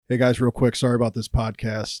Hey guys, real quick, sorry about this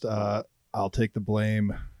podcast. I'll take the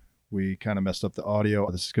blame. We kind of messed up the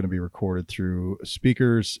audio. This is going to be recorded through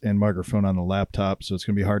speakers and microphone on the laptop, so it's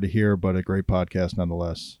going to be hard to hear, but a great podcast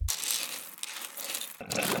nonetheless.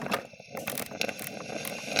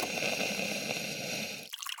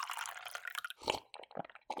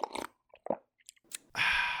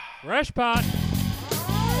 Fresh pot.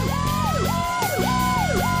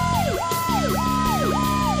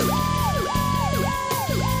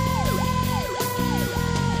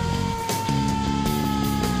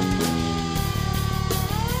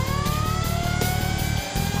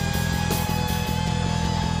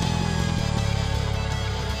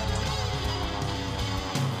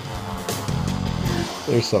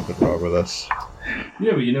 There's something wrong with us.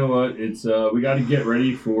 Yeah, but you know what? It's we got to get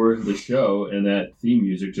ready for the show, and that theme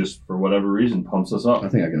music just for whatever reason pumps us up. I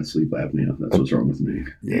think I got sleep apnea. That's what's wrong with me.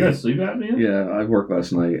 You got sleep apnea? Yeah, I worked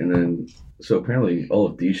last night, and then so apparently all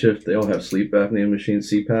of D shift they all have sleep apnea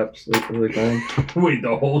machines, CPAPs. What do they call them? Wait,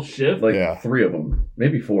 the whole shift? Like Yeah. 3 of them,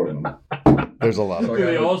 maybe 4 of them. There's a lot of So Do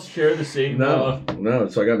they all share the same? No.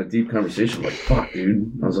 So I got in a deep conversation. Like, fuck,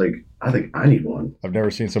 dude. I was like, I think I need one. I've never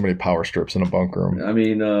seen so many power strips in a bunk room. I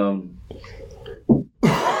mean,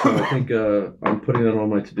 I think I'm putting that on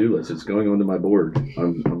my to-do list. It's going onto my board.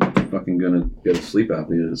 I'm fucking gonna get a sleep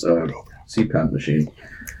apnea CPAP machine.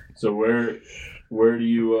 So where do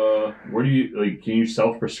you like? Can you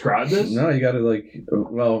self-prescribe this? No, you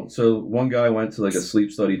gotta so one guy went to like a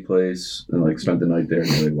sleep study place and like spent the night there and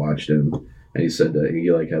they watched him and he said that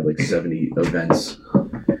he like had like 70 events.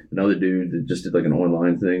 Another dude that just did like an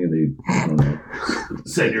online thing and they, I don't know.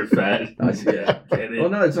 Said you're fat. I said, yeah. Get it? Well,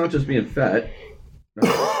 no, it's not just being fat.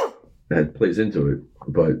 That plays into it,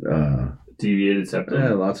 but Deviated septum. yeah,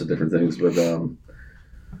 lots of different things. But I'm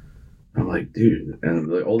like, dude, and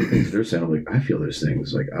like, all the things they're saying, I'm like, I feel those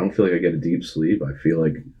things. Like, I don't feel like I get a deep sleep. I feel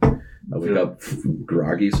like I wake up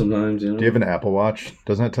groggy sometimes. You know? Do you have an Apple Watch?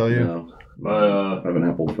 Doesn't it tell you? No, I have an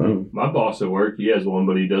Apple phone. My boss at work, he has one,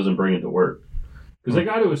 but he doesn't bring it to work. Because I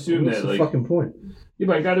got to assume What's that, the like, fucking point? yeah,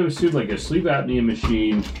 but I got to assume like a sleep apnea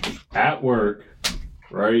machine at work,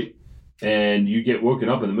 right? And you get woken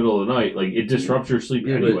up in the middle of the night, like it disrupts your sleep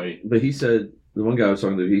anyway. But he said, the one guy I was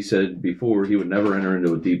talking to, he said before he would never enter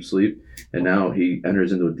into a deep sleep, and now he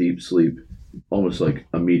enters into a deep sleep almost like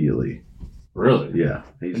immediately. Really? Yeah.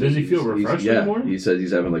 And does he feel refreshed in the morning? He said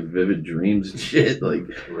he's having like vivid dreams and shit. Like,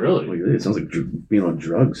 Really? it sounds like being on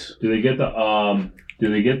drugs. Do they get the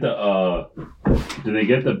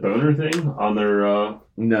boner thing on their?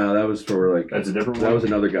 No, that was for like. That's a different one. That was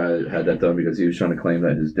another guy that had that done because he was trying to claim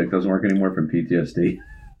that his dick doesn't work anymore from PTSD.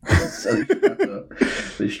 So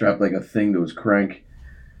they strapped like a thing to his crank,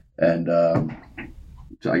 and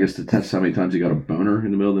I guess to test how many times he got a boner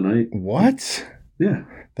in the middle of the night. What? Yeah,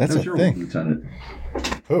 That's a your thing. Lieutenant.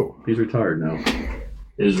 Oh. He's retired now.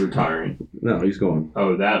 Is retiring. No, he's going.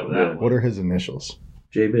 Oh, that Yeah. What are his initials?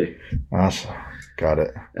 JB. Awesome. Got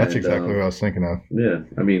it. That's And, exactly what I was thinking of. Yeah,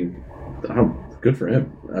 I mean, good for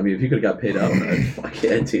him. I mean, if he could have got paid out on that, fuck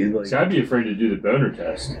yeah, dude. Like, See, I'd be afraid to do the boner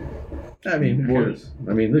test. I mean, who cares?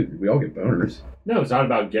 I mean, look, we all get boners. No, it's not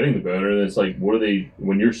about getting the boner. It's like, what are they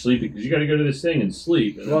when you're sleeping? Because you got to go to this thing and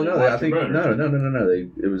sleep. And then Well, they no, watch I think your boner. no.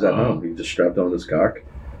 It was at home. He just strapped on this cock,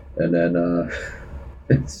 and then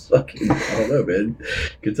it's fucking. I don't know, man.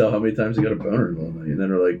 Could tell how many times he got a boner in the night, and then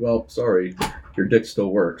they're like, "Well, sorry, your dick still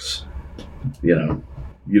works. You know,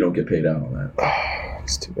 you don't get paid out on that."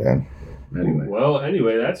 It's too bad. Anyway, Well,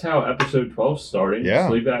 anyway, that's how episode 12's starting. Yeah.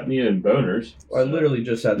 Sleep apnea and boners. I literally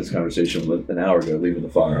just had this conversation an hour ago, leaving the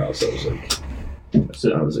firehouse. I was like,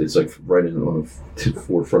 So, it's like right in on the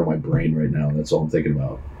forefront of my brain right now. That's all I'm thinking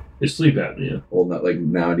about. it's sleep apnea. Well, not like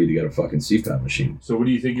now I need to get a fucking CPAP machine. So what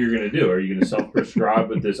do you think you're going to do? Are you going to self-prescribe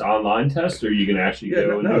with this online test, or are you going to actually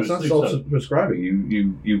go and no, do it's a not sleep study? self-prescribing.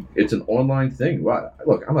 You, it's an online thing. Well,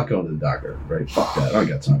 look, I'm not going to the doctor, right? Fuck that. I don't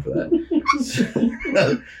got time for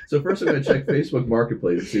that. So first I'm going to check Facebook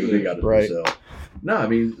Marketplace and see what they got to Right. sell. No, I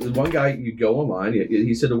mean, one guy, you go online.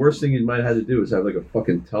 He said the worst thing you might have had to do is have like a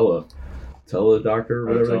fucking tele doctor or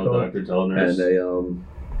whatever they call it. Teledoctor, telenurse, And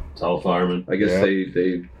they, telefireman. I guess Yeah.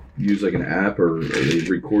 they use like an app or they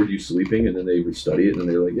record you sleeping and then they study it and then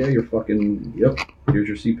they're like, yeah, you're fucking, yep, here's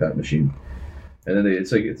your CPAP machine. And then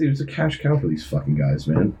it's a cash cow for these fucking guys,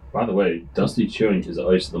 man. By the way, Dusty chewing his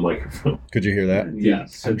ice in the microphone. Could you hear that?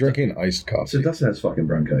 Yes. I'm drinking iced So coffee. Dustin has fucking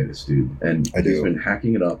bronchitis, dude. And I he's do. been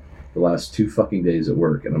hacking it up the last 2 fucking days at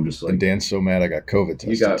work. And I'm just like, And Dan's so mad I got COVID tested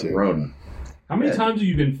you got too. Rona. How many Yeah. times have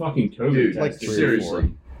you been fucking COVID Dude, like tested? 3 or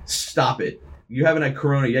seriously, stop it. You haven't had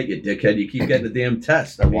Corona yet, you dickhead. You keep getting the damn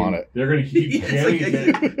test. I want it. They're going to keep It's like,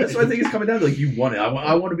 getting it. that's what I think it's coming down to. Like, you want it.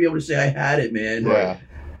 I want to be able to say I had it, man. Yeah.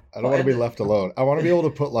 I don't want to be left alone. I want to be able to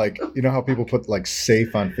put like, you know how people put like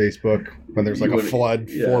safe on Facebook when there's like a flood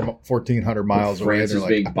 1,400 miles away. France is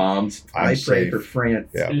being bombed. I pray for France.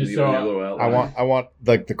 Yeah. So, I want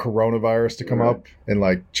like the coronavirus to come up and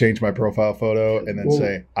like change my profile photo and then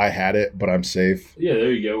say I had it, but I'm safe. Yeah,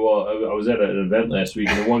 there you go. Well, I was at an event last week,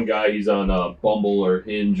 and the one guy, he's on Bumble or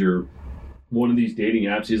Hinge or one of these dating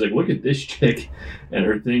apps. He's like, look at this chick, and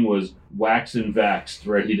her thing was wax and vaxxed,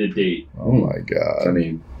 ready to date. Oh my god! I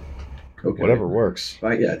mean, okay, whatever works.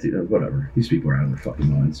 Yeah, dude, whatever. These people are out of their fucking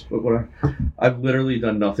minds. But whatever. I've literally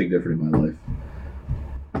done nothing different in my life,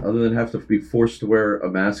 other than have to be forced to wear a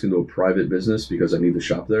mask into a private business because I need to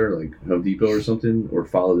shop there, like Home Depot or something, or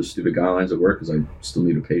follow the stupid guidelines at work because I still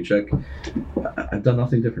need a paycheck. I've done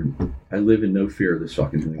nothing different. I live in no fear of this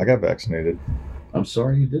fucking thing. I got vaccinated. I'm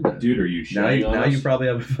sorry you did that. Dude, are you shitting on Now us? you probably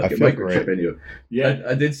have a fucking feel microchip in you. Yeah.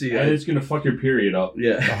 I did see And it. it's going to fuck your period up.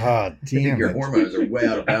 Yeah. Ah, damn Your it. hormones are way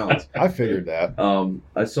out of balance. I figured that.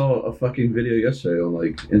 I saw a fucking video yesterday on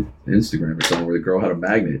like Instagram or something where the girl had a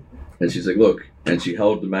magnet and she's like, look, and she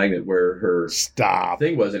held the magnet where her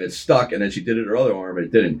thing was and it stuck, and then she did it her other arm and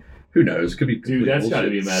it didn't. Who knows? It could be Dude, that's got to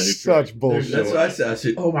be a magic Such trick. bullshit. That's what I said. I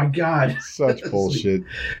said, oh my god, Such bullshit.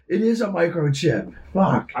 it is a microchip.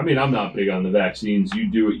 Fuck. I mean, I'm not big on the vaccines. You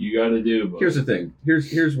do what you got to do. But Here's the thing.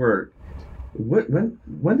 Here's where.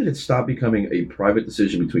 When did it stop becoming a private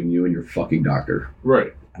decision between you and your fucking doctor?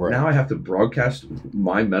 Right. Now I have to broadcast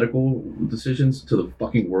my medical decisions to the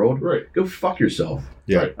fucking world. Right. Go fuck yourself.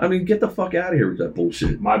 Yeah. Right. I mean, get the fuck out of here with that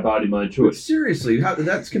bullshit. My body, my But choice. seriously,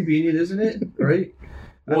 that's convenient, isn't it? Right?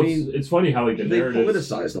 Well, I mean, it's funny how like the they narrative,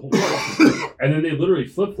 politicized the whole thing. and then they literally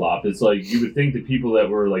flip flopped. It's like you would think the people that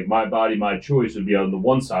were like my body, my choice would be on the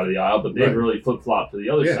one side of the aisle, but they've Right. really flip flopped to the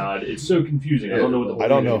other Yeah. side. It's so confusing. I Yeah. don't know what the whole I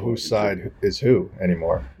don't thing know is. whose side is who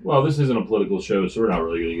anymore. Well, this isn't a political show, so we're not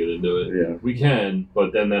really going to get into it. Yeah. We can,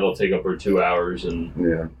 but then that'll take up our 2 hours. And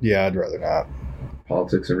Yeah. Yeah, I'd rather not.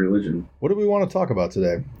 Politics and religion. What do we want to talk about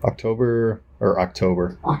today? October.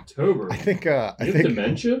 October. I think. You have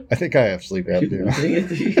dementia? I think I have sleep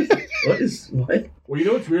apnea. What? Well, you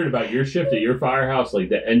know what's weird about your shift at your firehouse? Like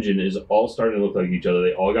the engine is all starting to look like each other.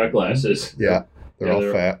 They all got glasses. Yeah, they're all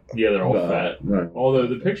fat. Yeah, they're all fat. No. Although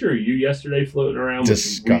the picture of you yesterday floating around, which we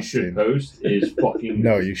Disgusting. should post, is fucking.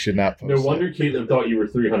 No, you should not post No that. wonder Caitlin thought you were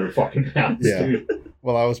 300 fucking pounds, Yeah. dude.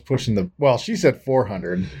 Well, I was pushing the. Well, she said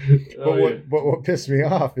 400. Oh, yeah. But what pissed me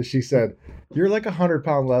off is she said, "You're like 100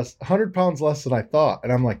 pounds less than I thought,"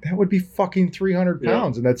 and I'm like, "That would be fucking 300 Yeah.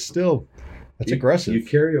 pounds," and that's aggressive. You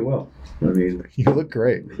carry it well. I mean, You look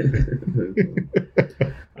great.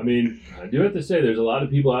 I mean, I do have to say, there's a lot of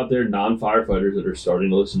people out there, non-firefighters, that are starting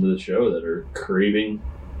to listen to the show that are craving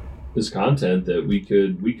this content that we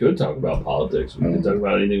could talk about politics. We could talk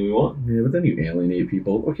about anything we want. yeah, but then you alienate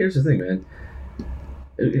people. Look, here's the thing, man.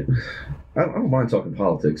 I don't mind talking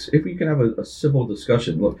politics if we can have a civil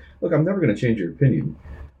discussion. Look, I'm never going to change your opinion,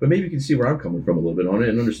 but maybe you can see where I'm coming from a little bit on it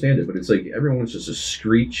and understand it. But it's like everyone's just a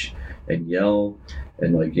screech and yell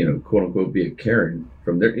and like, you know, quote unquote, be a Karen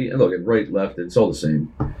from there. Look, and right, left, it's all the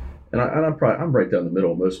same. And I'm right down the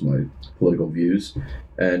middle of most of my political views,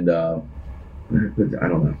 and but I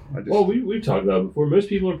don't know. Well, we've talked about it before. Most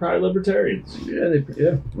people are probably libertarians.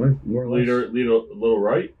 More or less. Lead a little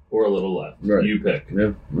right or a little left. Right. You pick.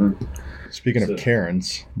 Yeah. Speaking So- of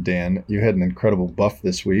Karens, Dan, you had an incredible buff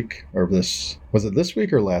this week, or was it this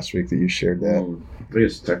week or last week that you shared that? I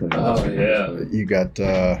guess technically. Oh, yeah. You got.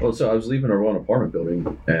 Well, so I was leaving our one apartment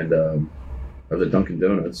building, and I was at Dunkin'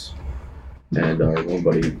 Donuts, and our one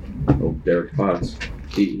buddy, old Derek Potts,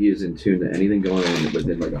 he is in tune to anything going on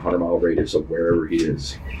within like a 100-mile radius of wherever he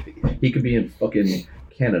is. He could be in fucking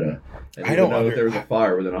Canada. And I don't know if there was a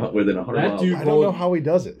fire within 100 That miles. dude- I don't know how he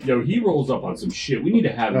does it. Yo, he rolls up on some shit. We need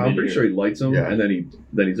to have No, him I'm in pretty here. sure he lights them, Yeah. and then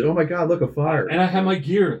he's like, "Oh my god, look, a fire!" And I have my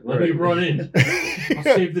gear. Let me Right. run in. I'll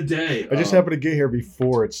save the day. I just happened to get here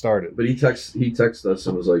before it started. But he texted us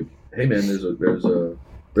and was like, "Hey man,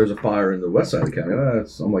 there's a fire in the west side of the county."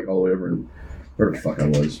 I'm like all the way over in where the fuck I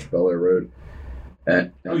was, Bel Air Road.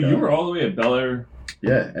 And You were all the way at Bel Air.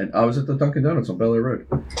 Yeah, and I was at the Dunkin' Donuts on Bel Air Road.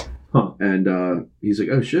 Huh. And he's like,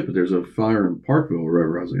 "Oh shit, but there's a fire in Parkville or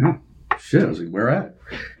wherever." I was like, "Oh shit!" I was like, "Where at?"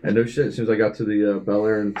 And no shit. As soon as I got to the Bel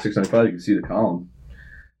Air and 695, you could see the column.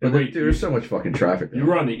 But And wait, dude, there's so much fucking traffic. You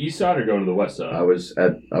were on the east side or going to the west side? I was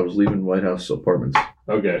leaving White House Apartments.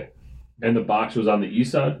 Okay. And the box was on the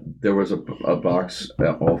east side? There was a box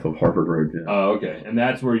off of Harvard Road. Yeah. Oh, okay. And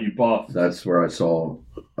that's where you buffed. That's where I saw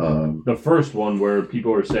The first one where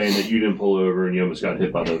people were saying that you didn't pull over and you almost got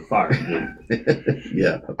hit by the fire engine.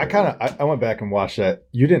 Yeah. I went back and watched that.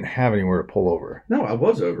 You didn't have anywhere to pull over. No, I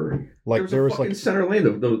was over. Like there was like center lane.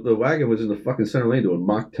 The wagon was in the fucking center lane doing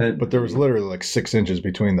Mach 10. But there was literally like 6 inches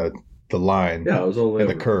between the line. Yeah, it was all the way and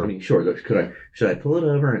over. the curb. I mean, sure. Should I pull it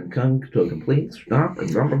over and come to a complete stop?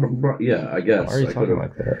 And blah, blah, blah, blah. Yeah, I guess. Why are you talking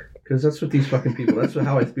like that? Because that's what these fucking people. That's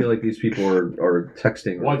how I feel like these people are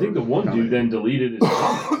texting. Well, I think the one dude then deleted his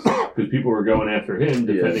comments because people were going after him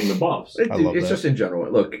defending the buffs. It's just in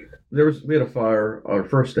general. Look, we had a fire our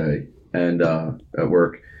first day, and at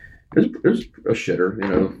work, it was a shitter. You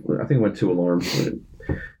know, I think it went 2 alarms, but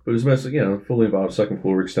it was mostly fully involved, second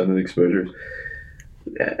floor, extended exposures.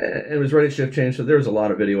 It was ready shift change, so there was a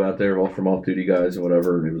lot of video out there, all from off-duty guys and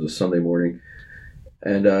whatever. And it was a Sunday morning,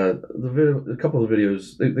 and a couple of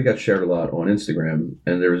videos they got shared a lot on Instagram.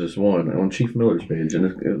 And there was this one on Chief Miller's page, and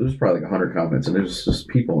it was probably like 100 comments, and there's just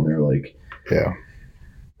people in there like,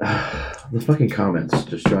 the fucking comments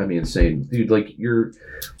just drive me insane, dude. Like you're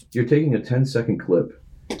taking a 10-second clip.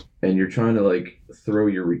 And you're trying to like throw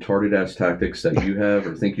your retarded ass tactics that you have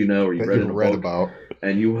or think you know or you read about,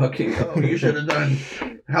 and you fucking you should have done.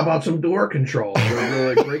 How about some door control?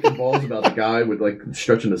 They're like breaking balls about the guy with like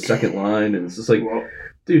stretching the second line, and it's just like,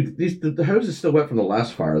 dude, the hose is still wet from the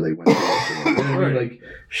last fire they went through. Right. Like,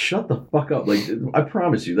 shut the fuck up! Like, I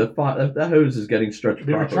promise you that hose is getting stretched.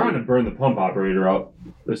 They were trying to burn the pump operator up,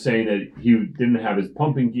 saying that he didn't have his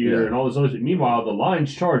pumping gear and all this other shit. Meanwhile, the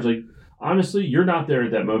line's charged like. Honestly, you're not there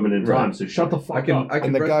at that moment in time, so shut the fuck up.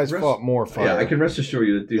 And the guys fought more fire. Yeah, I can rest assure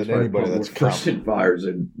you that these anybody that's first in fires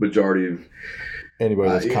and majority of anybody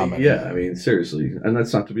that's commenting. Yeah, I mean, seriously. And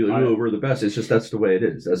that's not to be like, we're the best. It's just that's the way it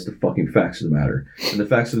is. That's the fucking facts of the matter. And the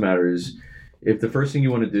facts of the matter is, if the first thing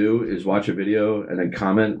you want to do is watch a video and then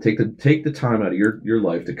comment, take the time out of your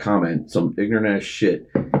life to comment some ignorant ass shit,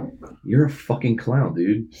 you're a fucking clown,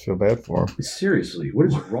 dude. Feel bad for him. Seriously, what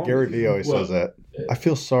is wrong? Gary Vee always says that. I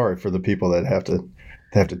feel sorry for the people that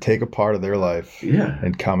have to take a part of their life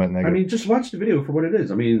and comment negative. I mean, just watch the video for what it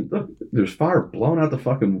is. I mean, look, there's fire blowing out the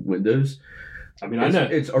fucking windows. I mean, I know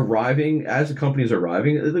it's arriving as the company's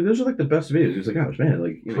arriving. Those are like the best videos. It's like, gosh, man,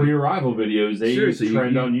 like pre-arrival videos. They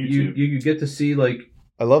trend on YouTube. You get to see like.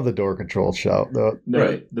 I love the door control shout though.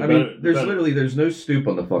 Right. There's no stoop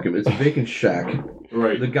on the fucking. It's a vacant shack.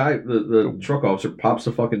 Right. The guy, the truck officer, pops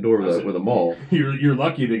the fucking door with a maul. You're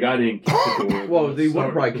lucky the guy didn't kick the door. Well, they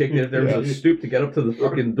would probably kick it if there was a stoop to get up to the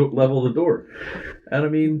fucking level of the door. And I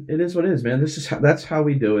mean, it is what it is, man. That's how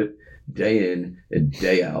we do it, day in and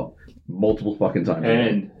day out, multiple fucking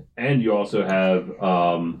times. And you also have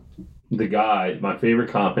the guy. My favorite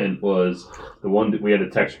comment was the one that we had a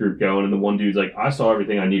text group going, and the one dude's like, I saw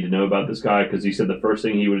everything I need to know about this guy because he said the first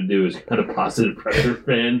thing he would do is cut a positive pressure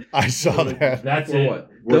fan. I saw that. That's for it.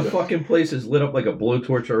 What? The fucking place is lit up like a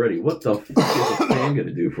blowtorch already. What the fuck is a fan going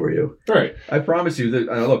to do for you? Right. I promise you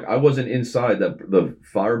that. Look, I wasn't inside the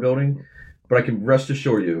fire building, but I can rest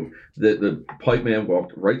assure you that the pipe man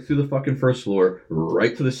walked right through the fucking first floor,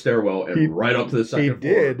 right to the stairwell, and right up to the second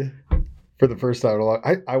floor. He did. For the first time,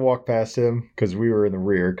 I walked past him because we were in the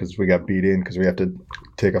rear because we got beat in because we have to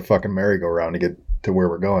take a fucking merry-go-round to get to where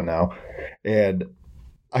we're going now. And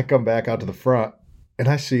I come back out to the front and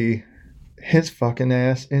I see his fucking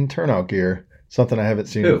ass in turnout gear. Something I haven't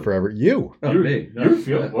seen in forever. You. Oh, me. No, you're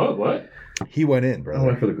feeling what? He went in, brother. I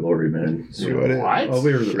went for the glory, man. You went in. What? Oh,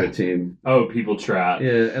 we were the red team. Oh, people trap.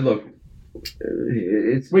 Yeah, and look,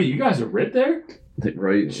 it's... Wait, you guys are red there?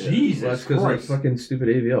 Right. Jesus Well, that's because of the fucking stupid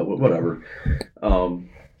AVL. But whatever.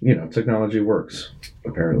 Technology works,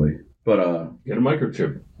 apparently. But, get a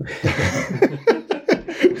microchip.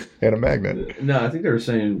 And a magnet. No, I think they were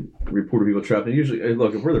saying reported people trapped. And usually,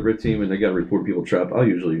 look, if we're the red team and they got reported people trapped, I'll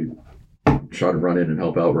usually try to run in and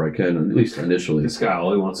help out where I can, at least initially. This guy,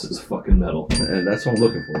 all he wants is fucking medal. And that's what I'm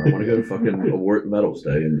looking for. I want to go to fucking award medals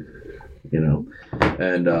day and,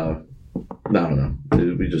 and, I don't know.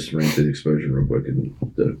 We just ran through the exposure real quick and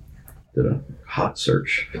did a hot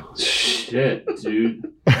search. Shit,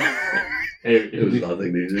 dude. It was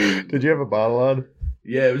nothing, dude. Did you have a bottle on?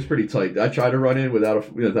 Yeah, it was pretty tight. I tried to run in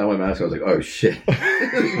without my mask. I was like, oh shit.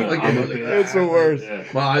 It's the worst. Yeah.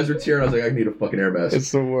 My eyes were tearing. I was like, I need a fucking air mask.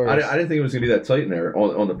 It's the worst. I didn't think it was gonna be that tight in there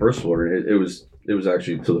on the first floor. It was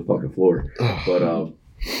actually to the fucking floor. But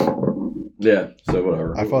yeah. So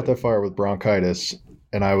whatever. I fought that fire with bronchitis,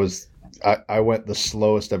 and I went the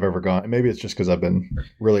slowest I've ever gone. Maybe it's just because I've been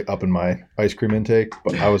really up in my ice cream intake,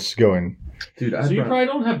 but I was going Dude, So you probably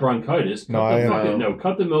don't have bronchitis. No, I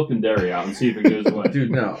Cut the milk and dairy out and see if it goes away.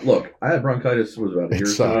 Dude, no. Look, I had bronchitis was about a year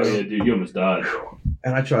Oh ago. yeah, dude, you almost died.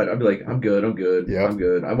 And I tried. I'd be like, I'm good. Yeah. I'm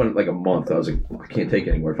good. I went like a month. I was like, I can't take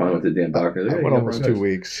it anymore. Finally went to the damn doctor. I went almost 2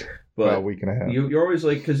 weeks. But About a week and a half. you're always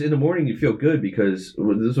like, because in the morning you feel good because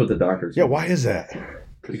this is what the doctors Yeah, say. why is that?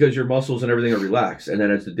 Because your muscles and everything are relaxed. And then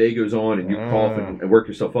as the day goes on and you cough and work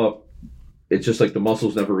yourself up, it's just like the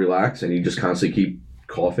muscles never relax and you just constantly keep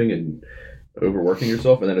coughing and overworking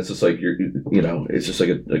yourself. And then it's just like, it's just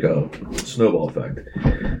like a snowball effect.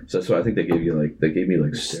 So that's why I think they gave me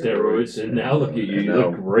like Steroids, and now look at you. You I know.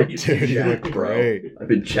 look great. Dude, you look great. I've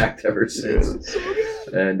been jacked ever since.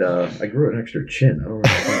 And I grew an extra chin. I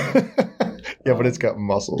don't know. Yeah, but it's got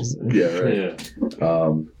muscles. Yeah, right.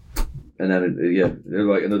 Yeah. And then, they're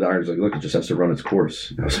like, and the doctor's like, look, it just has to run its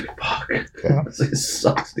course. And I was like, fuck. Yeah. I was like, it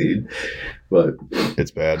sucks, dude. But,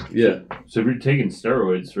 It's bad. yeah. So if you're taking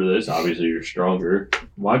steroids for this, obviously you're stronger.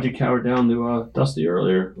 Why'd you cower down to Dusty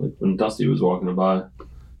earlier? Like when Dusty was walking by,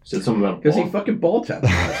 said something about Because he ball. fucking ball tapped me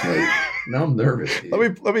last night. Now I'm nervous,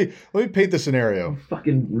 dude. Let me paint the scenario.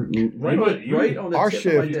 Fucking right on the Our tip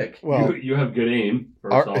of my shift- dick. Well, you have good aim.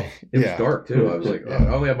 First our, off. It was yeah, dark, too. I was like, Yeah.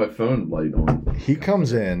 I only have my phone light on. he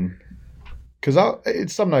comes in because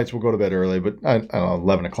some nights we'll go to bed early, but I don't know,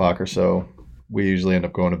 11 o'clock or so. We usually end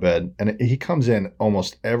up going to bed, and he comes in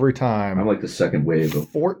almost every time. I'm like the second wave of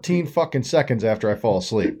 14 fucking seconds after I fall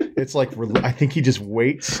asleep. It's like, I think he just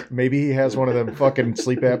waits. Maybe he has one of them fucking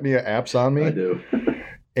sleep apnea apps on me. I do.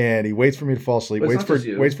 And he waits for me to fall asleep. But it's Waits not just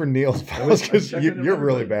you. for Neil to fall was asleep because checking on you're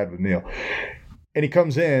really everybody. bad with Neil. And he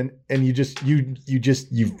comes in, and you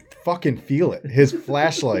fucking feel it. His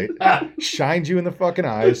flashlight shines you in the fucking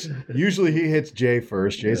eyes. Usually he hits Jay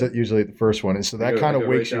first. Jay's usually the first one, and so that kind of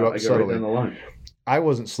wakes you up subtly. Right down the line. I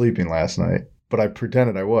wasn't sleeping last night, but I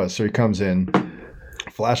pretended I was. So he comes in,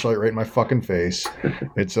 flashlight right in my fucking face.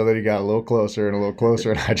 And so then he got a little closer and a little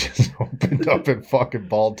closer, and I just opened up and fucking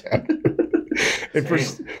ball tapped him. And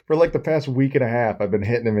for like the past week and a half, I've been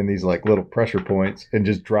hitting him in these like little pressure points and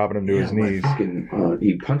just dropping him to his my knees. fucking,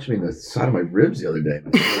 he punched me in the side of my ribs the other day.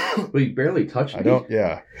 But he barely touched me.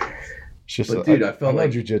 Yeah. It's just, But dude, I felt know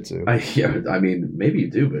like jujitsu. I mean, maybe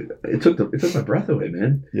you do, but it took my breath away,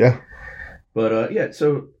 man. Yeah. But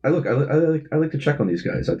so I like to check on these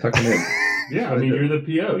guys. I tuck them in. Yeah, I mean, you're the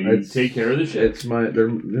PO. You take care of the shit. It's they're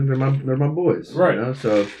my boys, Right. You know?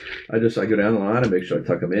 So I go down the line. I make sure I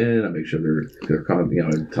tuck them in. I make sure they're calm.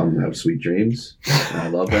 I tell them to have sweet dreams. And I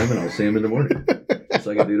love them, and I'll see them in the morning. That's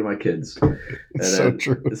like I do to my kids. And It's so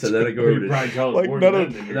true. So then I go over You to probably tell Like, more none than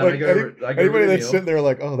of- them. then I like, go over to Anybody that's Neil. sitting there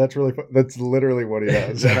like, oh, that's really fun. That's literally what he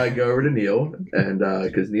does. Then I go over to Neil, and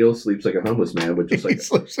because Neil sleeps like a homeless man with just He like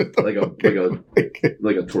sleeps in the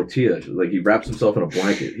like a tortilla. Like he wraps himself in a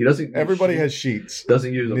blanket. He doesn't. Everybody has sheets.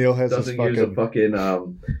 doesn't use. Neil has his doesn't use a fucking.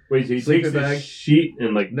 Wait, so he sleeping takes the bag. sheet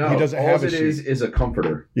and like No, He doesn't all have it a is a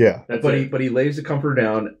comforter. Yeah. that's But it. he lays the comforter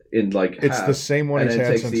down in like It's half, the same one and he's then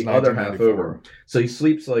had takes since the other half 1994. over. So he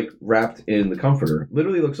sleeps like wrapped in the comforter.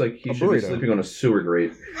 Literally looks like he A should be burrito. sleeping on a sewer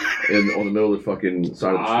grate on the middle of the fucking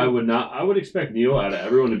side of the I street. would not. I would expect Neil out of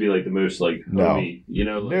everyone to be like the most like No. homey. You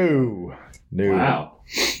know? Like, No. Wow.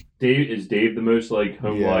 Is Dave the most like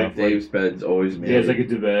home Yeah. life? Dave's bed's always made. He has like a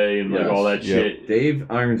duvet and like Yes. all that Yep. shit. Dave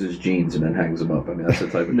irons his jeans and then hangs them up. I mean, that's the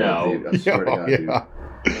type of No. guy Dave. I swear to God, dude. Yeah.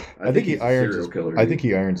 I think he he's a irons serial his killer. I think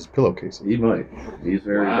he irons his pillowcases. He might. He's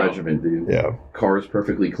very Wow. regimented, dude. Yeah. Car's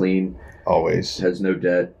perfectly clean. Always. Has no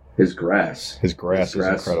debt. His grass. His grass is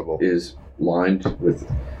incredible. Is lined with.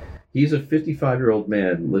 He's a 55-year-old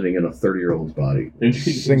man living in a 30-year-old's body.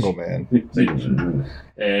 Single man. And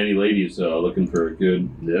any ladies looking for a good,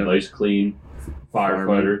 Yeah. nice, clean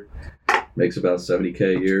firefighter. Makes about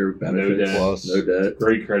 $70K a year. Benefits. debt. Plus. No debt.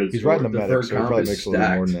 Great credit He's score. riding the medic, Deferred so he comp probably is makes a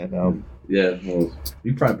little more than that now. Yeah. Well,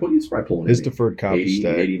 he's probably pulling His in deferred comp is 80,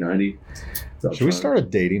 stacked. 80, 90. Should we start a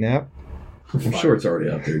dating app I'm sure it's already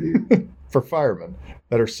out there, dude. for firemen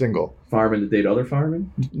that are single? Firemen to date other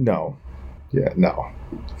firemen? No. Yeah, no.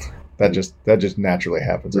 That just naturally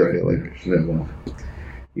happens, I feel like. Yeah, well,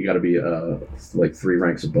 you got to be like 3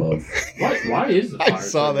 ranks above. Why is the fire I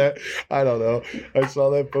saw service- that. I don't know. I saw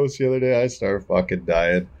that post the other day. I started fucking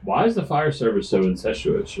dying. Why is the fire service so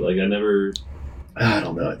incestuous? Like I never. I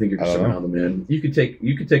don't know. I think you're just I don't know. around them, man. You could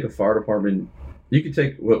take a fire department. You could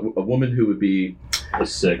take a woman who would be, A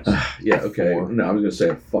 6. yeah, okay. 4. No, I was gonna say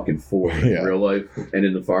a fucking 4 in Yeah. real life, and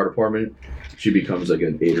in the fire department, she becomes like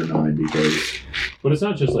an 8 or 9 because. But it's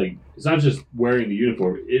not just wearing the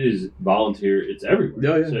uniform. It is volunteer. It's everywhere.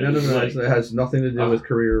 No, yeah, So no, it's like- it has nothing to do with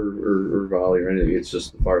career or volley or anything. It's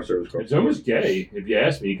just the fire service corps. It's almost gay, if you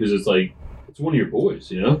ask me, because it's like it's one of your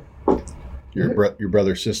boys, you know. Your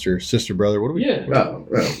brother's sister, brother. What do we? Yeah.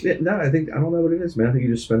 Yeah, no, I don't know what it is, man. I think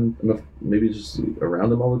you just spend enough, maybe just around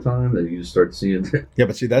them all the time, that you just start seeing. Yeah,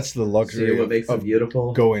 but see, that's the See luxury what makes them of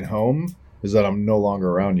beautiful. going home is that I'm no longer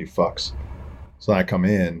around you fucks. So when I come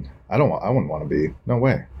in, I wouldn't want to be. No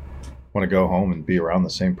way. Want to go home and be around the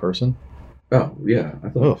same person? Oh yeah, I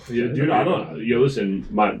thought. Yeah, dude, I don't. Listen,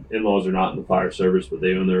 my in-laws are not in the fire service, but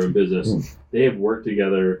they own their own business. They have worked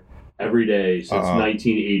together every day since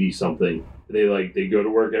 1980 something. They go to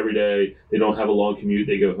work every day. They don't have a long commute.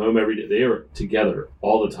 They go home every day. They are together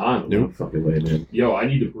all the time. No fucking way, man. Yo, I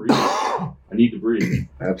need to breathe. I need to breathe.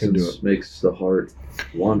 Absence makes the heart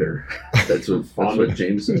wander. That's what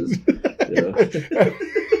James says.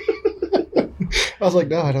 I was like,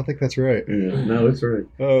 no, I don't think that's right. Yeah, no, it's right.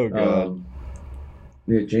 Oh god.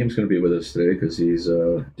 Yeah, James going to be with us today because he's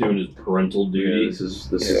doing his parental duty. Yeah,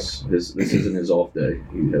 this isn't his off day.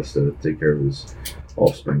 He has to take care of his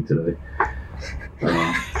offspring today.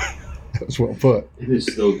 That was well put. It is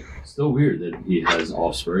still weird that he has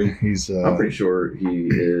offspring. I'm pretty sure he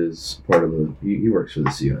is part of the. He works for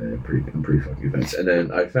the CIA. I'm pretty fucking convinced. And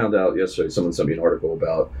then I found out yesterday. Someone sent me an article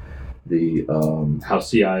about the how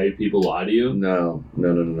CIA people lie to you. No.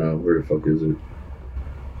 Where the fuck is it?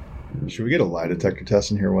 Should we get a lie detector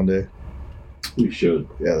test in here one day? We should.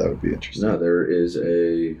 Yeah, that would be interesting. No, there is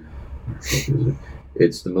a. What is it?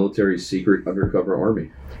 It's the military secret undercover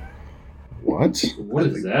army. What? What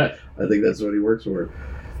is that? I think that's what he works for.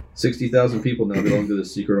 60,000 people now belong to the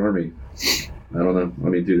secret army. I don't know. I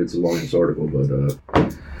mean, dude, it's a long-ass article, but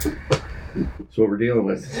it's what we're dealing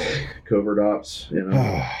with. Covert ops, you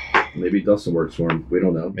know. Maybe Dustin works for him. We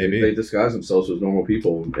don't know. Maybe. They disguise themselves as normal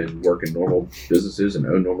people and work in normal businesses and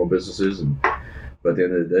own normal businesses. But at the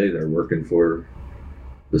end of the day, they're working for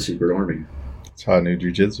the secret army. That's how I knew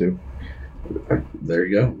jiu-jitsu. There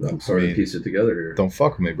you go. I'm starting to piece it together here. Don't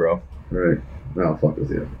fuck with me, bro. Right. No, I'll fuck with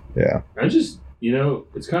you. Yeah. I just,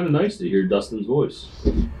 it's kind of nice to hear Dustin's voice.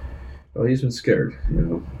 Well, he's been scared.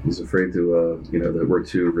 He's afraid to, that we're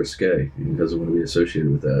too risque. He doesn't want to be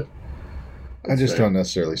associated with that. I just don't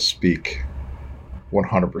necessarily speak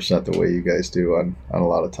 100% the way you guys do on a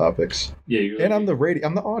lot of topics. Yeah, and I'm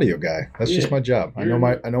the audio guy. That's just my job. I know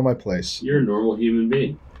my place. You're a normal human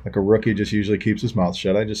being. Like a rookie just usually keeps his mouth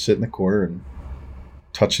shut. I just sit in the corner and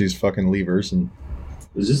touch these fucking levers and.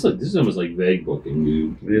 This is almost like vague booking,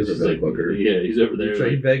 dude. He is a vague booker. Yeah, he's over there. You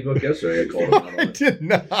tried vague book yesterday. I called him out on I did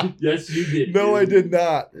not. Yes, you did. No, I did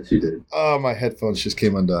not. Yes, you did. Oh, my headphones just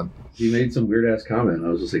came undone. He made some weird ass comment. I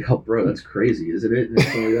was just like, "Oh, bro, that's crazy, isn't it?" And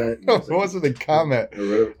something like that. No, it wasn't a comment.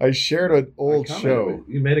 I shared an old show.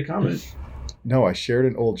 You made a comment. No, I shared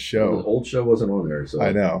an old show. The old show wasn't on there, so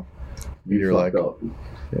I know. You're like, up.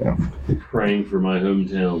 Yeah. Praying for my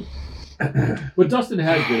hometown. But Dustin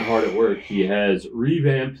has been hard at work. He has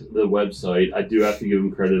revamped the website. I do have to give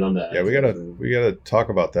him credit on that. Yeah, we gotta talk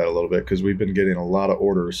about that a little bit because we've been getting a lot of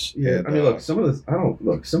orders. Yeah, and, I mean, some of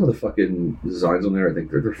the fucking designs on there, I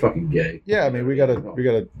think they're fucking gay. Yeah, I mean, we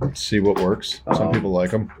gotta see what works. Some people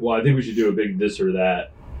like them. Well, I think we should do a big this or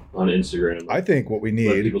that on Instagram. I think what we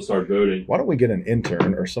Let need. people start voting. Why don't we get an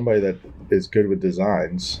intern or somebody that is good with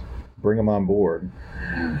designs? Bring them on board.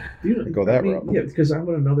 Go that route. Yeah, because I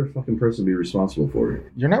want another fucking person to be responsible for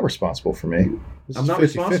it. You're not responsible for me. I'm not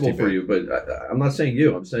responsible for you, but I'm not saying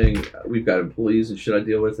you. I'm saying we've got employees and shit I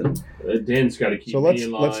deal with, and Dan's got to keep me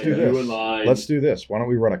in line. Let's do this. Let's do this. Why don't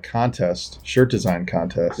we run a contest, shirt design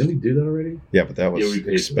contest? Didn't we do that already? Yeah, but that was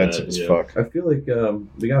expensive as fuck. I feel like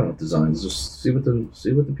we got enough designs. Just see what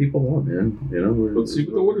the people want, man. Let's see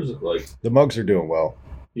what the orders look like. The mugs are doing well.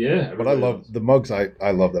 Yeah, but I love the mugs. I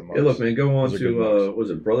love them mugs. Hey, look, man, go on to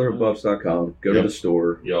brotherofbuffs.com. Go to the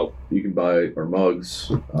store. Yep. You can buy our mugs.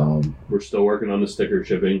 We're still working on the sticker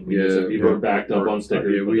shipping. People are backed up on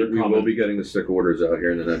stickers. Yeah, we will be getting the sticker orders out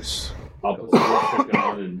here in the next. I'll put the sticker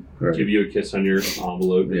on and give you a kiss on your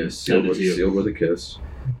envelope. Yeah, sealed with a kiss.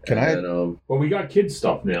 Well, we got kids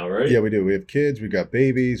stuff now, right? Yeah, we do. We have kids. We've got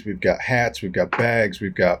babies. We've got hats. We've got bags.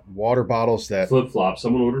 We've got water bottles. Flip flops.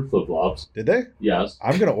 Someone ordered flip flops. Did they? Yes.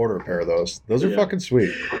 I'm gonna order a pair of those. Those are fucking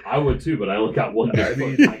sweet. I would too, but I only got one. I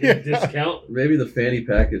get a discount. Maybe the fanny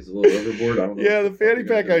pack is a little overboard. I don't know. Yeah, the fanny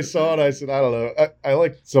pack. I saw it. I said, I don't know. I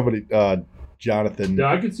like somebody, Jonathan. No,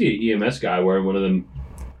 I could see an EMS guy wearing one of them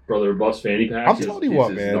Brother Buffs fanny packs. I'll tell you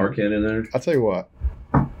what, man. Narcan in there. I'll tell you what.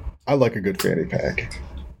 I like a good fanny pack.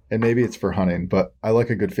 And maybe it's for hunting, but I like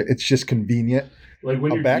a good fit. It's just convenient. Like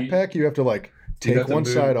when a backpack, you have to take one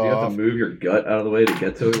side off. You have to move your gut out of the way to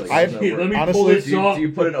get to it. Let me pull this off. Do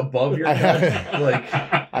you put it above your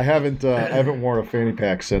gut? I haven't worn a fanny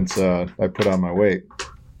pack since I put on my weight.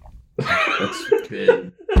 That's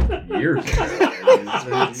big. years ago.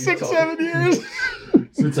 About 6-7 years.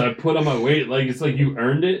 Since I put on my weight, like it's like you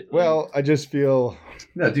earned it. Well, I just feel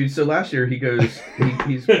No, dude. So last year he goes,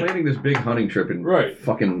 he's planning this big hunting trip in Right.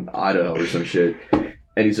 fucking Idaho or some shit,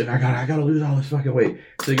 and he's like, I gotta lose all this fucking weight.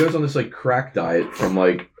 So he goes on this like crack diet from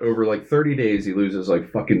like over like 30 days. He loses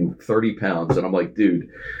like fucking 30 pounds, and I'm like, dude,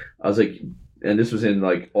 I was like, and this was in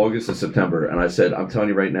like August and September, and I said, I'm telling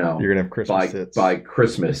you right now, you're gonna have Christmas tits. by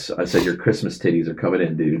Christmas, I said your Christmas titties are coming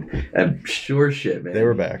in, dude. And sure shit, man, They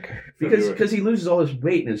were back. because he loses all this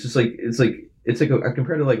weight, and it's just like I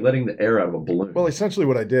compared to like letting the air out of a balloon. Well, essentially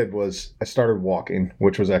what I did was I started walking,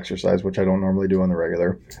 which was exercise, which I don't normally do on the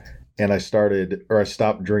regular. And I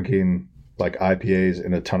stopped drinking like IPAs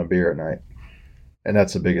and a ton of beer at night. And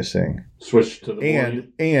that's the biggest thing. Switch to the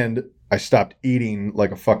morning. And I stopped eating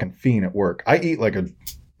like a fucking fiend at work. I eat like a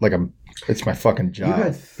it's my fucking job. You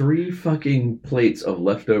had 3 fucking plates of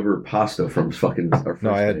leftover pasta from fucking our first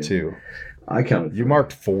No, I had day. 2. I counted 3. You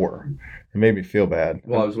marked 4. It made me feel bad.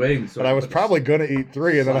 Well, I was waiting. So But I was probably going to eat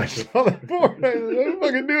 3, and then I saw that 4. And I was like, I'm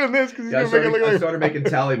fucking doing this because he's I going to make it look I like... started making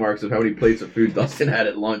tally marks of how many plates of food Dustin had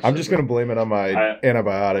at lunch. I'm just going to blame it on my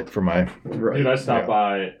antibiotic for my... Right. Dude, I stopped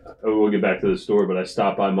by. We'll get back to the store, but I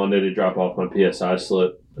stopped by Monday to drop off my PSI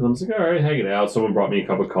slip, and I was like, all right, hang it out. Someone brought me a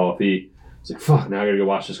cup of coffee. It's like, fuck, now I gotta go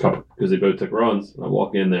watch this couple because they both took runs. And I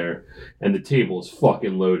walk in there, and the table is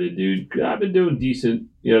fucking loaded, dude. I've been doing decent,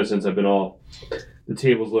 since I've been off. The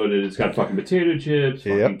table's loaded. It's got fucking potato chips,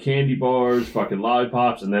 fucking candy bars, fucking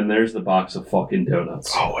lollipops, and then there's the box of fucking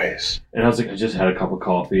donuts. Always. And I was like, I just had a cup of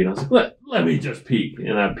coffee, and I was like, let me just peek.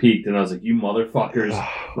 And I peeked, and I was like, you motherfuckers.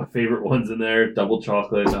 My favorite one's in there, double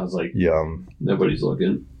chocolate. And I was like, Yum. nobody's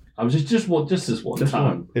looking. I was just this one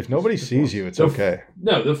time. If nobody sees you, it's okay.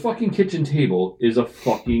 No, the fucking kitchen table is a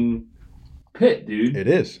fucking pit, dude. It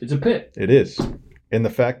is. It's a pit. It is. And the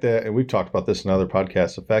fact that, and we've talked about this in other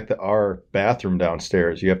podcasts, the fact that our bathroom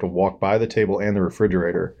downstairs, you have to walk by the table and the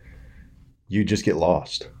refrigerator, you just get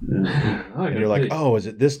lost. And you're like, oh, is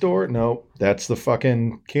it this door? No, that's the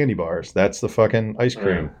fucking candy bars. That's the fucking ice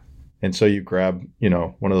cream. And so you grab,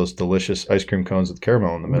 one of those delicious ice cream cones with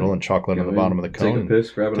caramel in the middle and chocolate on the bottom of the cone. Take a piss,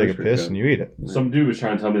 grab an take ice a cream piss, cone. and you eat it. Some dude was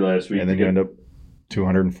trying to tell me last week. And then you end up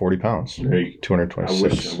 240 pounds.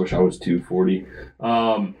 226. I wish I was 240.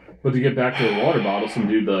 But to get back to the water bottle, some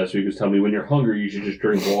dude last week was telling me when you're hungry, you should just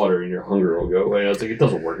drink water and your hunger will go away. I was like, it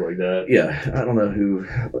doesn't work like that. Yeah, I don't know who.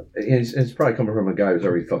 It's probably coming from a guy who's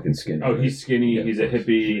already fucking skinny. Oh, he's skinny. Yeah, he's a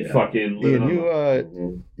hippie. yeah. Fucking.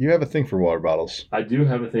 Ian, you have a thing for water bottles. I do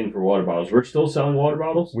have a thing for water bottles. We're still selling water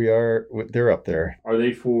bottles. They're up there. Are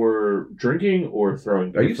they for drinking or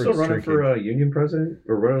throwing? Are you still running for union president?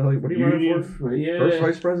 Or what are you running for? Yeah. First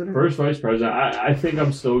vice president? First vice president. I think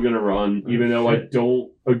I'm still going to run, even though I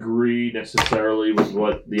don't agree necessarily with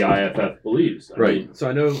what the IFF believes. I mean, So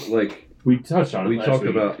I know, we touched on it. we last talked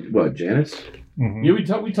week. about, what, Janice? Mm-hmm.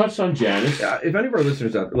 Yeah, we touched on Janice. If any of our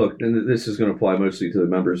listeners out there, look, and this is going to apply mostly to the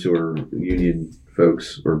members who are union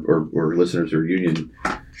folks or listeners who are union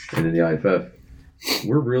and in the IFF,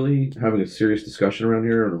 we're really having a serious discussion around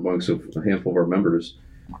here and amongst a handful of our members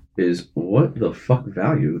is what the fuck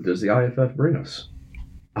value does the IFF bring us?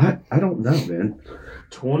 I don't know, man.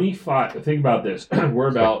 25. Think about this. We're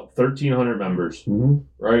about 1,300 members,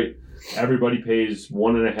 right? Everybody pays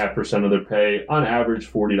 1.5% of their pay. On average,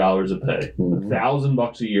 $40 a pay.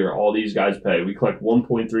 $1,000 a year. All these guys pay. We collect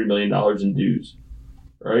 $1.3 million in dues,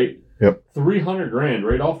 right? Yep. $300,000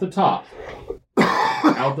 right off the top,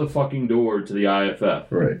 out the fucking door to the IFF.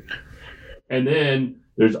 Right. And then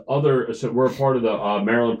there's other. So we're a part of the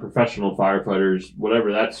Maryland Professional Firefighters.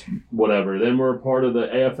 Whatever. Then we're a part of the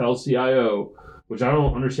AFL-CIO. Which I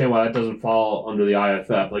don't understand why that doesn't fall under the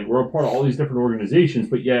IFF. Like, we're a part of all these different organizations,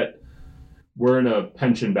 but yet we're in a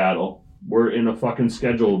pension battle. We're in a fucking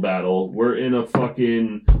schedule battle. We're in a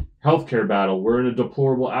fucking healthcare battle. We're in a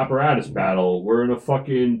deplorable apparatus battle. We're in a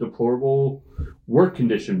fucking deplorable work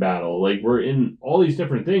condition battle. Like, we're in all these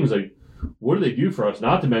different things. Like, what do they do for us?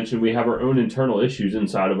 Not to mention we have our own internal issues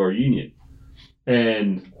inside of our union.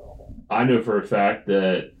 And I know for a fact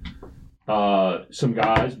that some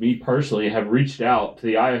guys, me personally, have reached out to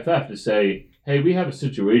the IFF to say, hey, we have a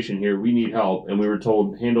situation here, we need help, and we were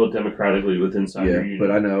told handle it democratically with inside your union.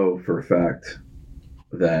 But I know for a fact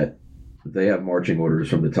that they have marching orders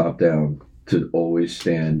from the top down to always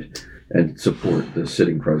stand and support the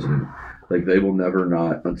sitting president. Like, they will never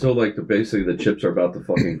not, until basically the chips are about to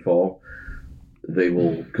fucking fall, they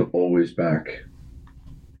will always back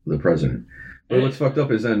the president. But what's fucked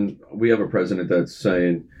up is then we have a president that's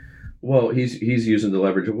saying, well, he's using the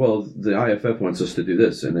leverage of, well, the IFF wants us to do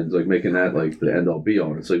this, and it's making that the end all be all.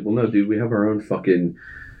 And it's like, well, no, dude, we have our own fucking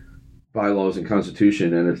bylaws and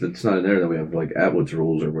constitution, and if it's not in there, then we have like Atwood's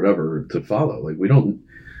rules or whatever to follow. Like we don't.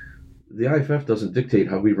 The IFF doesn't dictate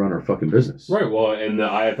how we run our fucking business. Right. Well, and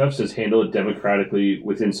the IFF says handle it democratically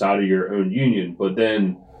inside of your own union. But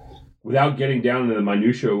then, without getting down into the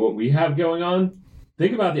minutia of what we have going on,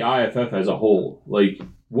 think about the IFF as a whole. Like,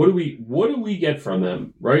 what do we get from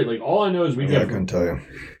them? Right. Like, all I know is I couldn't tell you.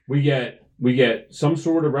 We get some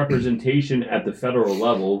sort of representation at the federal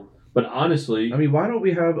level. But honestly, I mean, why don't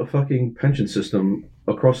we have a fucking pension system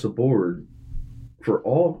across the board for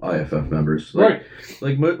all IFF members? Right.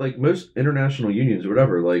 Like most international unions or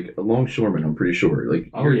whatever, like a longshoreman, I'm pretty sure. Like,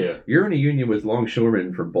 you're in a union with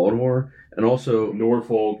longshoremen from Baltimore and also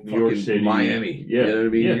Norfolk, New York City, Miami. Yeah. You know what I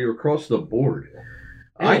mean? Yeah. You're across the board.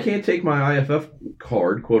 Yeah. I can't take my IFF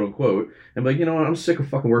card, quote unquote, and be like, you know what? I'm sick of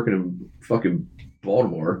fucking working in fucking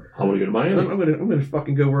Baltimore. I want to go to Miami. I'm gonna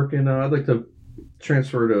fucking go work in. I'd like to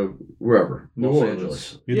transfer to wherever, New Los Orleans.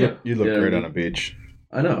 Angeles. You look Yeah, great on a beach.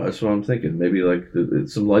 I know. That's what I'm thinking. Maybe like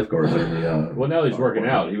some lifeguards in the. Well, now that he's working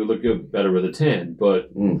out, he would look good better with a tan. But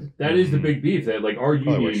that is the big beef. That like our Probably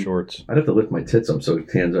wear union. shorts. I'd have to lift my tits up so it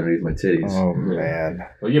tans underneath my titties. Oh man,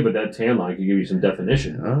 Well, yeah, but that tan line could give you some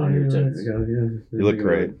definition on your tits. you look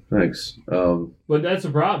great. Thanks. But that's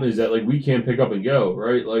the problem is that like we can't pick up and go,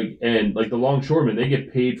 right? Like and like the longshoremen, they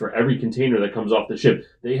get paid for every container that comes off the ship.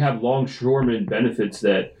 They have longshoremen benefits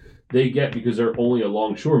that they get because they're only a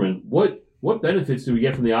longshoreman. What benefits do we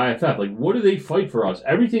get from the IFF? Like, what do they fight for us?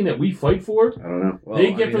 Everything that we fight for, I don't know. Well,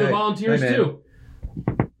 they get for the volunteers hey, man, too.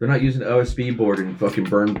 They're not using the OSB board and fucking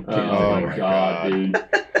burn. Oh, my my God. God,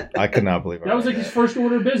 dude. I could not believe it. That was like his first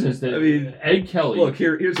order of business. That, I mean, Ed Kelly. Look,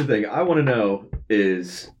 here's the thing. I want to know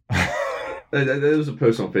is. There was a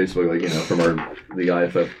post on Facebook, like, you know, from the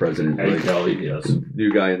IFF president, Ed like, Kelly, yes.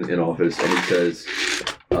 new guy in office, and he says,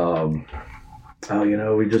 "Oh, you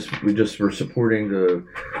know, we just were supporting to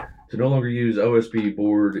no longer use OSB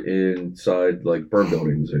board inside like burn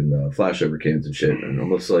buildings and flashover cans and shit." And I'm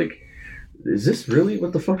just like, is this really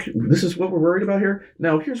what the fuck? This is what we're worried about here?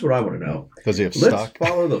 Now, here's what I want to know. Does he have Let's stock?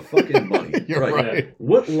 follow the fucking money. You're right.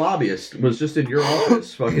 What lobbyist was just in your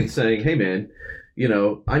office fucking saying, "Hey, man, you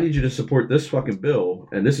know, I need you to support this fucking bill,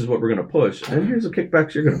 and this is what we're going to push, and here's the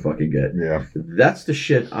kickbacks you're going to fucking get." Yeah. That's the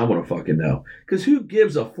shit I want to fucking know. Because who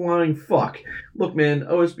gives a flying fuck? Look, man,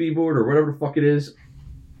 OSB board or whatever the fuck it is,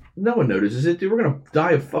 no one notices it, dude. We're going to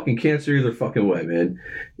die of fucking cancer either fucking way, man.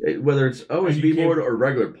 Whether it's OSB board or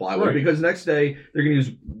regular plywood. Right. Because next day, they're going to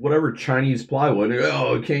use whatever Chinese plywood. And they're,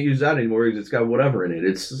 oh, you can't use that anymore because it's got whatever in it.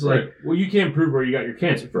 It's just like... Right. Well, you can't prove where you got your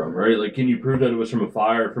cancer from, right? Like, can you prove that it was from a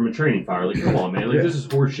fire or from a training fire? Like, come on, man. Like, This is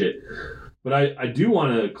horseshit. But I do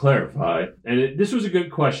want to clarify, and this was a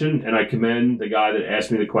good question, and I commend the guy that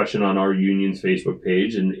asked me the question on our union's Facebook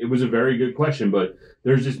page, and it was a very good question, but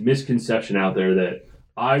there's this misconception out there that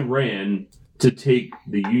I ran to take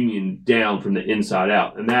the union down from the inside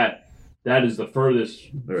out, and that is the furthest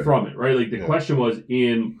from it, right? Like, the question was,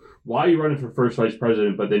 Ian, why are you running for first vice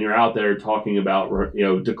president, but then you're out there talking about, you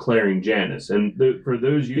know, declaring Janus? And for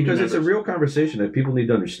those union because members, it's a real conversation that people need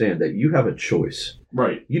to understand that you have a choice.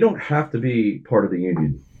 right? You don't have to be part of the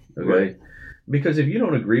union, okay? Right. Because if you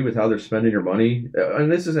don't agree with how they're spending your money,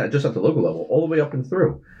 and this isn't just at the local level, all the way up and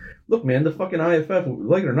through. Look, man, the fucking IFF,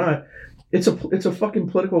 like it or not, it's a fucking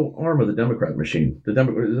political arm of the Democrat machine. The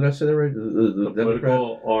Democrat, did I say that right? The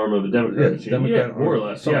Political arm of the Democrat machine. Democrat more or arm,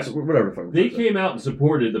 less. Yes. Whatever the fuck. They came out and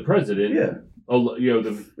supported the president. Yeah. You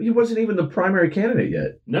know, He wasn't even the primary candidate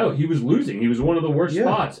yet. no, he was losing. He was one of the worst Yeah.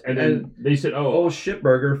 spots. And then they said, Oh,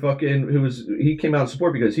 shitburger fucking, he came out in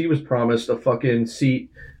support because he was promised a fucking seat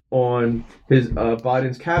on his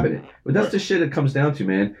Biden's cabinet. But that's Right. the shit it comes down to,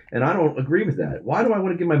 man. And I don't agree with that. Why do I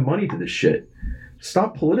want to give my money to this shit?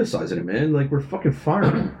 Stop politicizing it, man. Like, we're fucking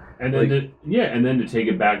firing. and then and then to take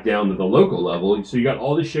it back down to the local level. So you got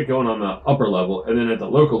all this shit going on the upper level, and then at the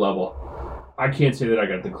local level, I can't say that I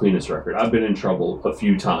got the cleanest record. I've been in trouble a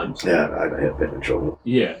few times. Yeah, I have been in trouble.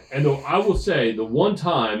 Yeah, and I will say the one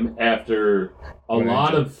time after a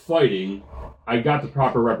lot of fighting, I got the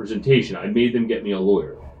proper representation. I made them get me a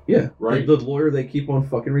lawyer. Yeah, Right. The lawyer they keep on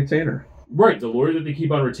fucking retainer. Right, the lawyer that they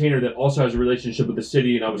keep on retainer that also has a relationship with the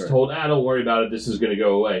city, and I was Right. told, don't worry about it, this is going to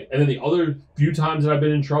go away. And then the other few times that I've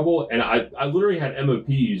been in trouble, and I literally had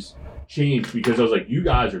MOPs change because I was like, you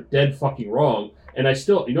guys are dead fucking wrong. And I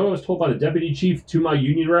still, you know what I was told by the deputy chief to my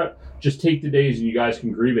union rep? Just take the days and you guys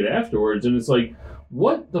can grieve it afterwards. And it's like,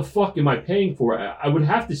 what the fuck am I paying for? I would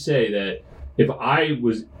have to say that if I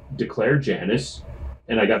was declared Janus,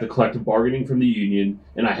 and I got the collective bargaining from the union,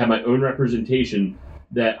 and I had my own representation,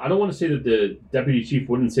 that I don't want to say that the deputy chief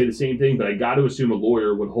wouldn't say the same thing, but I got to assume a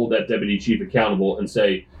lawyer would hold that deputy chief accountable and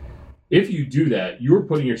say, if you do that, you're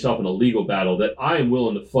putting yourself in a legal battle that I am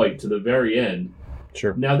willing to fight to the very end.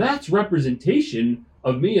 Sure. Now that's representation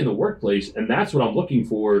of me in the workplace, and that's what I'm looking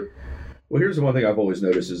for. Well, here's the one thing I've always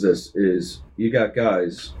noticed is you got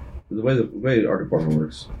guys, the way our department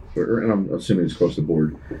works, and I'm assuming it's across the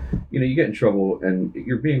board, you get in trouble and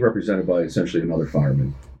you're being represented by essentially another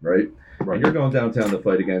fireman, right? Right. And you're going downtown to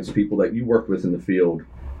fight against people that you worked with in the field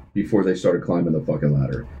before they started climbing the fucking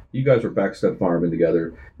ladder. You guys were backstep firemen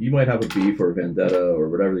together. You might have a beef or a vendetta or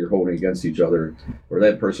whatever you're holding against each other, or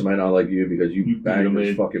that person might not like you because you banged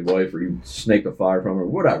his fucking wife or you snaked a fire from her,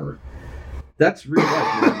 whatever. That's real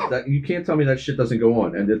life, man. That you can't tell me that shit doesn't go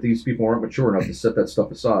on, and that these people aren't mature enough to set that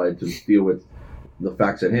stuff aside to deal with the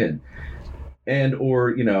facts at hand, and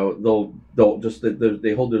or they'll just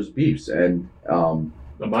they hold those beefs, and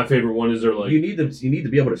my favorite one is they're like, you need to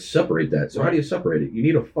be able to separate that. So how do you separate it? You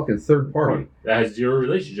need a fucking third party that has zero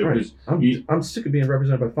relationship. Because I'm sick of being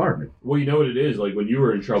represented by firemen. Well, you know what it is, like when you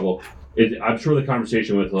were in trouble. I'm sure the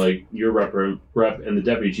conversation with like your rep and the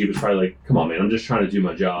deputy chief was probably like, "Come on, man, I'm just trying to do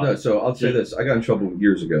my job." No, so I'll say this: I got in trouble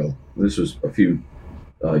years ago. This was a few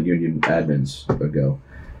union admins ago,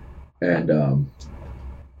 and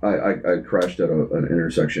I crashed at an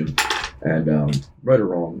intersection, and right or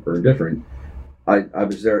wrong or indifferent, I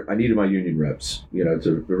was there. I needed my union reps,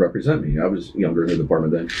 to represent me. I was younger in the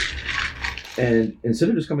department then, and instead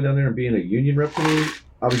of just coming down there and being a union rep to me,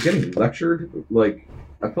 I was getting lectured like.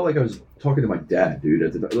 I felt like I was talking to my dad,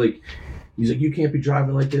 dude. He's like, "You can't be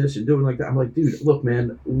driving like this and doing like that." I'm like, "Dude, look,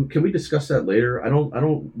 man, can we discuss that later? I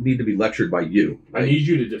don't need to be lectured by you. I need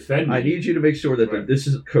you to defend me. I need you to make sure that this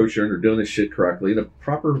is kosher and they're doing this shit correctly and the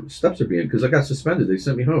proper steps are being." Because I got suspended. They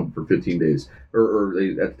sent me home for 15 days, or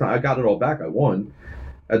at the time I got it all back. I won.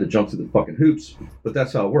 I had to jump through the fucking hoops, but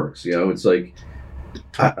that's how it works. It's like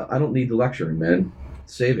I don't need the lecturing, man.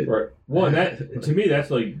 Save it. Right. Well, that to me,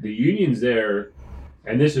 that's like the union's there.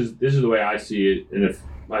 And this is the way I see it, and if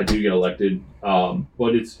I do get elected,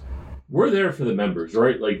 but we're there for the members,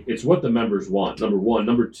 right? Like it's what the members want. Number one,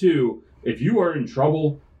 number two, if you are in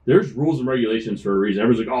trouble, there's rules and regulations for a reason.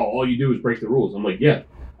 Everyone's like, "Oh, all you do is break the rules." I'm like, "Yeah,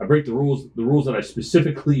 I break the rules that I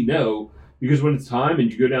specifically know, because when it's time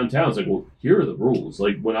and you go downtown, it's like, well, here are the rules."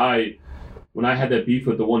 Like when I had that beef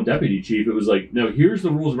with the one deputy chief, it was like, "No, here's the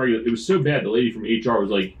rules and regulations." It was so bad. The lady from HR was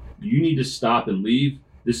like, "You need to stop and leave.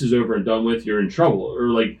 This is over and done with. You're in trouble," or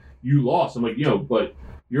like, "You lost." I'm like, but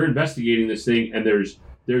you're investigating this thing, and there's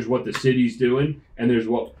what the city's doing, and there's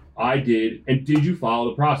what I did, and did you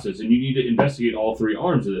follow the process? And you need to investigate all three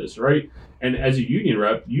arms of this, right? And as a union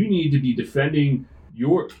rep, you need to be defending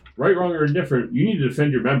your right, wrong, or indifferent. You need to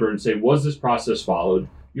defend your member and say, was this process followed?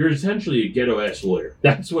 You're essentially a ghetto-ass lawyer.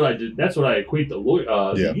 That's what I did. That's what I equate the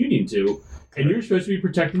the union to. And you're supposed to be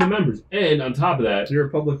protecting the members. And on top of that, you're a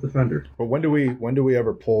public defender. But when do we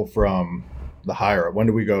ever pull from the higher up? When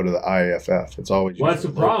do we go to the IAFF? It's always that's the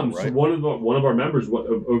problem. Local, right? So one of our members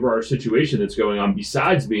over our situation that's going on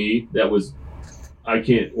besides me, there's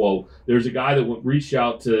a guy that reached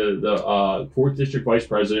out to the 4th District Vice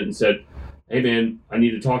President and said, "Hey man, I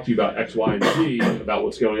need to talk to you about X, Y, and Z about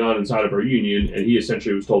what's going on inside of our union." And he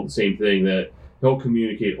essentially was told the same thing, that he'll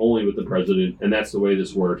communicate only with the president, and that's the way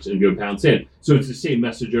this works, and go pound sand. So it's the same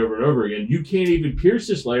message over and over again. You can't even pierce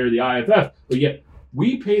this layer of the IFF, but yet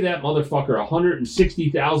we pay that motherfucker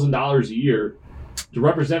 $160,000 a year to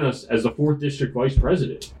represent us as the 4th District Vice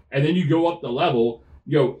President. And then you go up the level,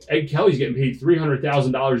 Ed Kelly's getting paid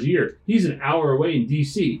 $300,000 a year. He's an hour away in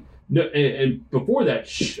D.C. No, and before that,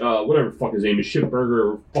 whatever the fuck his name is,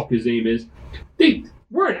 Shipburger or fuck his name is,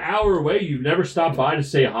 we're an hour away. You've never stopped by to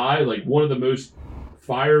say hi. Like one of the most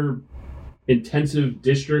fire-intensive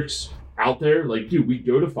districts out there. Like, dude, we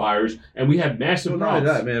go to fires and we have massive problems.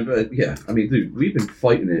 Not only that, man, but yeah, I mean, dude, we've been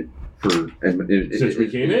fighting it since we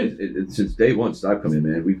came in. Since day one, since I've come in,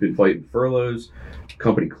 man. We've been fighting furloughs,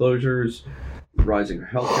 company closures, rising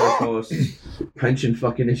healthcare costs, pension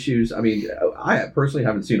fucking issues. I mean, I personally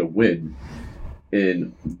haven't seen a win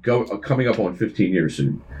in coming up on 15 years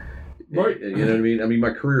soon. Right. You know what I mean? I mean, my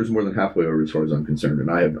career is more than halfway over as far as I'm concerned,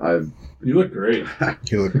 and I've. You look great.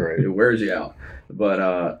 You look great. It wears you out,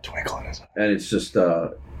 but twinkle in his eye. And it's just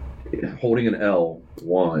holding an L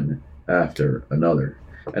one after another.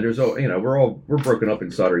 And there's we're broken up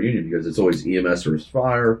inside our union because it's always EMS versus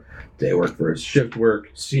fire, day work versus shift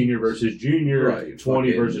work, senior versus junior, right,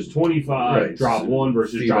 20 versus 25, right, drop one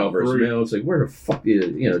versus female drop versus 3. Male. It's like, where the fuck do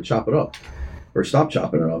you chop it up? Or stop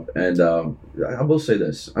chopping it up. And I will say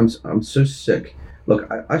this: I'm so sick. Look,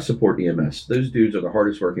 I support EMS. Those dudes are the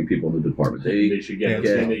hardest working people in the department. They should get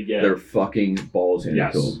their fucking balls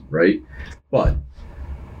handed to them, right? But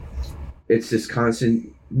it's this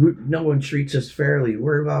constant no one treats us fairly.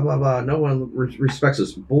 We're blah blah blah. No one respects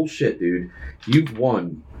us. Bullshit, dude. You've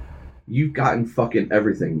won. You've gotten fucking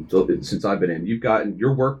everything since I've been in. You've gotten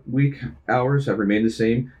your work week hours have remained the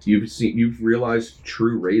same. You've realized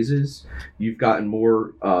true raises. You've gotten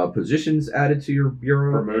more positions added to your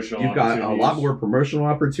bureau. Promotional You've got a lot more promotional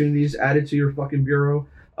opportunities added to your fucking bureau.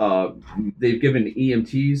 They've given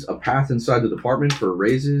EMTs a path inside the department for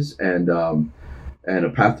raises and a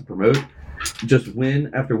path to promote. Just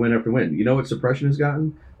win after win after win. You know what suppression has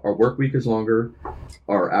gotten? Our work week is longer.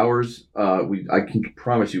 Our hours, I can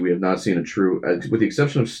promise you, we have not seen a true, with the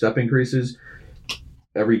exception of step increases.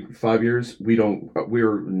 Every 5 years,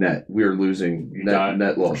 we're net. We're losing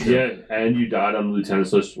net loss. Yeah, and you died on the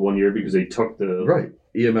lieutenant's list 1 year because they took the right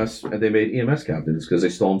EMS, and they made EMS captains because they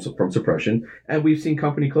stole them from suppression, and we've seen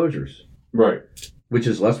company closures. Right, which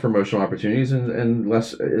is less promotional opportunities and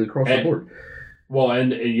less across the board. Well,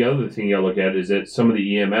 and the other thing you gotta look at is that some of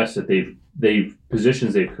the EMS that they've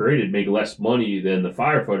positions they've created make less money than the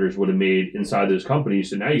firefighters would have made inside those companies.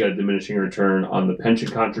 So now you got a diminishing return on the pension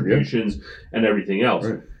contributions and everything else.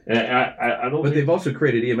 Right. And I don't. But they've also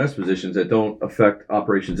created EMS positions that don't affect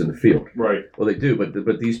operations in the field. Right. Well, they do,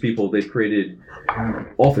 but these people, they've created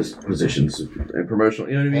office positions and promotional.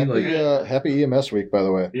 You know what I mean? Happy EMS week, by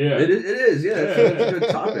the way. Yeah, it is. Yeah, it's a good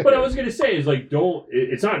topic. But I was gonna say is like,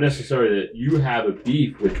 it's not necessarily that you have a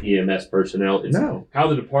beef with EMS personnel. It's how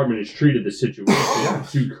the department has treated the situation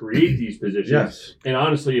to create these positions. Yes. And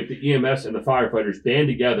honestly, if the EMS and the firefighters band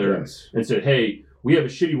together and said, hey, we have a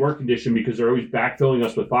shitty work condition because they're always backfilling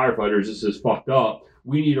us with firefighters. This is fucked up.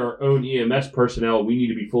 We need our own EMS personnel. We need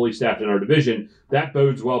to be fully staffed in our division. That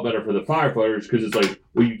bodes well better for the firefighters because it's like,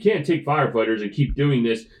 well, you can't take firefighters and keep doing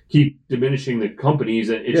this, keep diminishing the companies,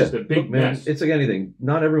 and it's just a big mess. It's like anything.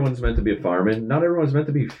 Not everyone's meant to be a fireman. Not everyone's meant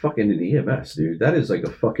to be fucking an EMS, dude. That is like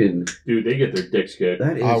a fucking... Dude, they get their dicks kicked.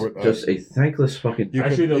 That is just a thankless fucking...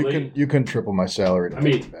 You can triple my salary. I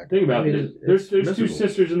mean, think about it. There's two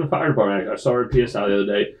sisters in the fire department. I saw her at PSI the other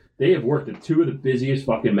day. They have worked at two of the busiest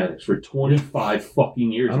fucking medics for 25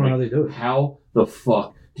 fucking years. I don't know how they do it. How the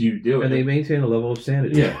fuck do you do it? And they maintain a level of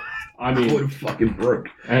sanity. Yeah. I mean, would fucking broke.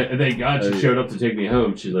 And thank God she showed up to take me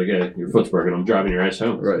home. She's like, "Yeah, your foot's broken. I'm driving your ass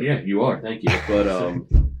home." Right? Like, yeah, you are. Thank you. But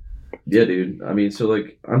yeah, dude. I mean, so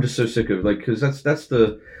like, I'm just so sick of because that's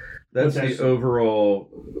the overall.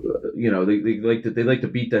 You know, they like to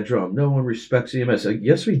beat that drum. No one respects EMS. Like,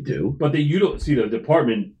 yes, we do. But the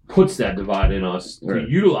department puts that divide in us to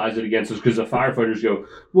utilize it against us because the firefighters go,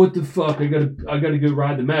 "What the fuck? I gotta go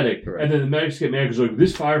ride the medic," and then the medics get mad because like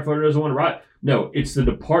this firefighter doesn't want to ride. No, it's the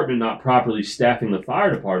department not properly staffing the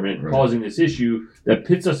fire department causing this issue that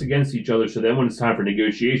pits us against each other. So then when it's time for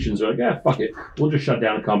negotiations, they're like, fuck it. We'll just shut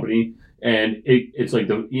down a company. And it's like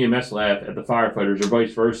the EMS laugh at the firefighters or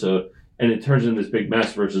vice versa. And it turns into this big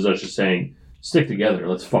mess versus us just saying, stick together.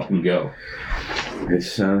 Let's fucking go. It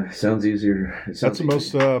sounds easier. That's the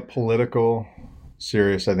most political,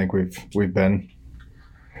 serious I think we've been.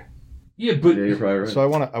 Yeah, but you're probably right. So I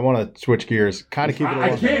want to switch gears, kind of keep it.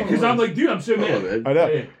 I can't because I'm like, dude, I'm so mad. I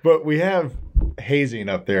know, but we have hazing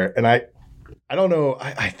up there, and I don't know.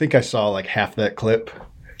 I think I saw like half that clip.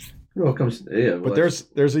 Well, it comes, but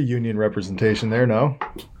there's a union representation there, no?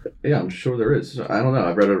 Yeah, I'm sure there is. I don't know.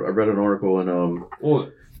 I read an article in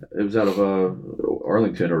it was out of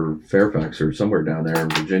Arlington or Fairfax or somewhere down there in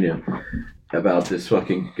Virginia about this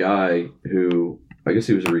fucking guy who I guess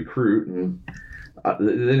he was a recruit and. They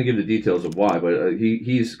didn't give the details of why, but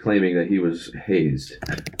he's claiming that he was hazed.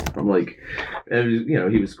 I'm like, and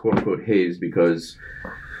he was quote unquote hazed because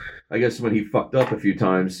I guess when he fucked up a few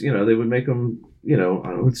times, they would make him,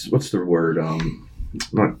 what's the word?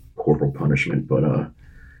 Not corporal punishment, but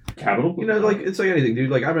capital. Like it's like anything,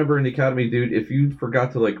 dude. Like I remember in the academy, dude, if you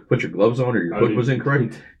forgot to like put your gloves on or your hook was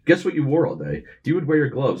incorrect. Guess what you wore all day? You would wear your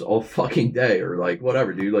gloves all fucking day, or like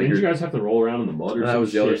whatever, dude. Like, didn't you guys have to roll around in the mud? Or that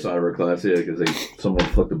was the other side of our class, yeah, because someone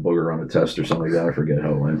flicked a booger on a test or something like that. I forget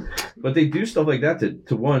how it went, but they do stuff like that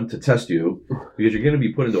to test you because you're going to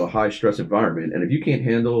be put into a high stress environment, and if you can't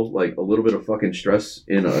handle like a little bit of fucking stress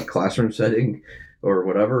in a classroom setting or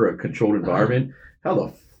whatever, a controlled environment, how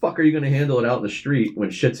the fuck are you going to handle it out in the street when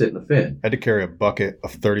shit's hitting the fan? I had to carry a bucket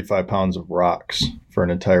of 35 pounds of rocks for an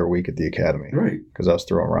entire week at the academy. Right. Because I was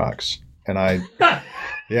throwing rocks. And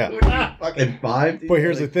yeah. Fucking 5. But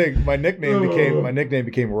here's the thing. My nickname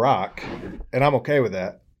became Rock. And I'm okay with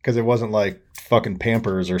that. Because it wasn't like fucking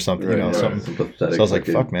Pampers or something, something. So I was like,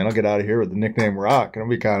 fuck, man, I'll get out of here with the nickname Rock. And I'll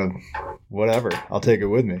be kind of whatever. I'll take it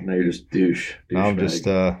with me. Now you're just douche. Now I'm just,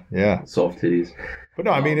 yeah. Soft titties. But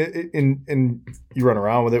no, I mean, in you run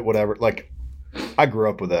around with it, whatever. Like, I grew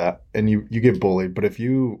up with that, and you get bullied. But if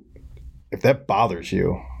you if that bothers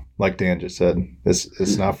you, like Dan just said,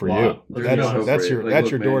 it's not for Wow. you. There's no That's hope your for you. that's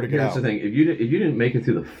Look, your door man, to get here's out. the thing: if you didn't make it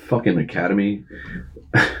through the fucking academy,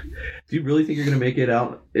 do you really think you're gonna make it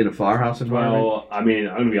out in a firehouse environment? Well, I mean,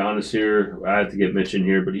 I'm gonna be honest here. I have to get Mitch in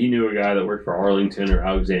here, but he knew a guy that worked for Arlington or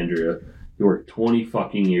Alexandria. He worked 20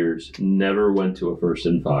 fucking years, never went to a first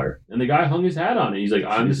in fire, and the guy hung his hat on it. He's like,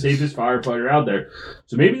 "I'm the safest firefighter out there."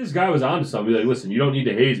 So maybe this guy was onto something. He's like, "Listen, you don't need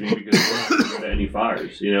to haze me because we're not going to go to any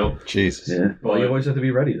fires," you know. Jesus. Yeah. Well, you always have to be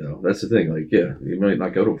ready, though. That's the thing. Like, yeah, you might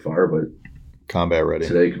not go to a fire, but Combat ready.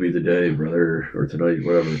 today could be the day, brother, or tonight,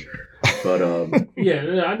 whatever. But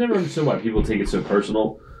Yeah, I never understood why people take it so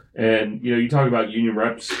personal. And you talk about union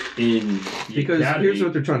reps in the because academy. here's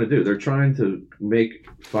what they're trying to do: they're trying to make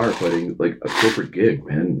firefighting like a corporate gig,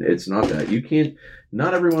 man. It's not that. You can't.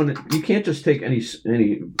 Not everyone. You can't just take any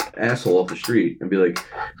asshole off the street and be like,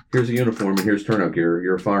 "Here's a uniform and here's turnout gear.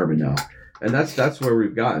 You're a fireman now." And that's where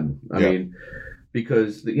we've gotten. I mean,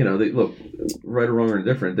 because they look, right or wrong or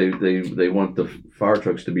indifferent, they want the fire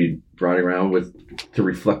trucks to be riding around to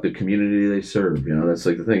reflect the community they serve. That's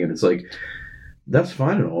like the thing, and it's like. That's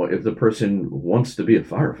fine and all if the person wants to be a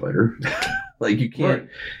firefighter. Like you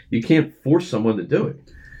can't force someone to do it.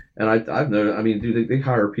 And I've noticed. I mean, dude, they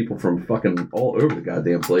hire people from fucking all over the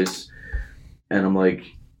goddamn place, and I'm like,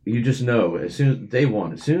 you just know as soon as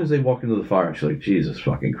they walk into the fire, it's like Jesus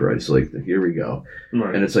fucking Christ, like here we go.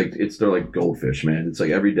 Right. And it's like they're like goldfish, man. It's like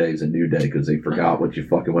every day is a new day because they forgot what you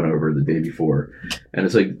fucking went over the day before. And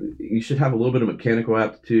it's like you should have a little bit of mechanical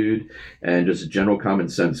aptitude and just general common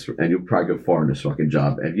sense, and you'll probably go far in this fucking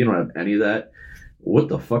job. And if you don't have any of that, what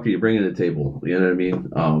the fuck are you bringing to the table? You know what I mean?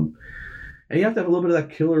 And you have to have a little bit of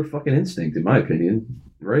that killer fucking instinct, in my opinion,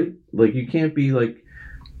 right? Like you can't be like,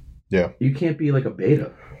 you can't be like a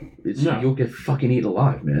beta. You'll get fucking eaten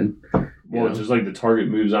alive, man. Well, it's just like the target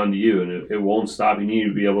moves onto you, and it won't stop. You need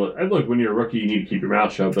to be able to. And look, when you're a rookie, you need to keep your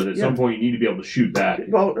mouth shut, but at some point, you need to be able to shoot back.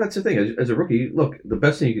 Well, that's the thing. As a rookie, look, the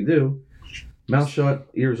best thing you can do, mouth shut,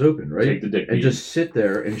 ears open, right? Take the dick and beat. just sit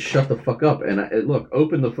there and shut the fuck up. And look,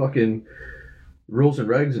 open the fucking rules and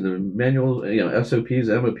regs and the manuals, SOPs,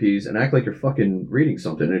 MOPs, and act like you're fucking reading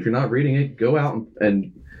something. And if you're not reading it, go out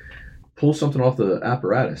and pull something off the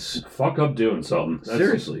apparatus. Fuck up doing something.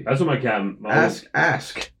 Seriously. That's what my captain...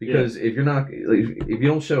 Ask. Because if you're not... if you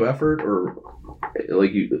don't show effort or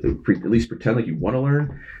like you at least pretend like you want to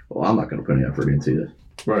learn, well, I'm not going to put any effort into it.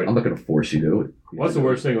 Right. I'm not going to force you to do it. What's the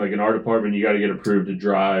worst thing? Like in our department, you got to get approved to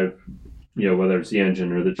drive, whether it's the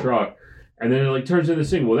engine or the truck. And then it turns into this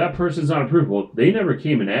thing, well, that person's not approved. Well, they never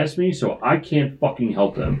came and asked me, so I can't fucking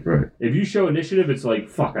help them. Right. If you show initiative, it's like,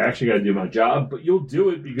 fuck, I actually got to do my job, but you'll do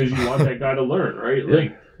it because you want that guy to learn, right? Yeah.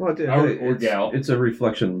 Like, well, or gal. It's a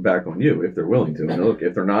reflection back on you if they're willing to. And look,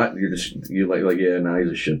 if they're not, you he's a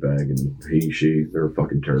shitbag, and she, they're a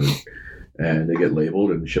fucking turd, and they get labeled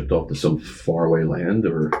and shipped off to some faraway land,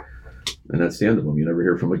 and that's the end of them. You never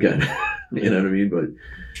hear from them again. You know what I mean? But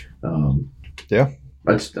yeah.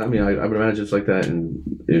 I would imagine it's like that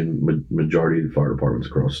in majority of fire departments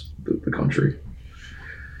across the country.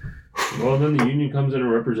 Well, then the union comes in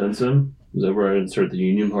and represents them. Is that where I insert the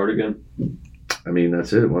union part again? I mean,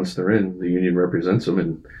 that's it. Once they're in, the union represents them,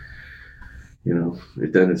 and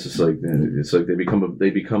then it's just like they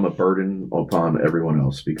become a burden upon everyone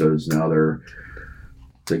else because now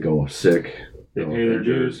they go off sick. They pay their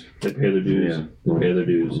dues. They pay their dues. Yeah. They pay their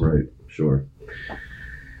dues. Right. Sure.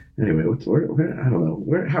 Anyway, where I don't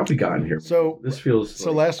know. How have we gotten here? So this feels.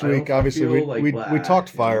 So last week, obviously, we talked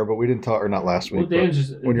fire, but we didn't talk, or not last week. Well, Dan's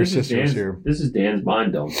just when your sister was here. This is Dan's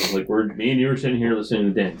mind dump. Like me and you were sitting here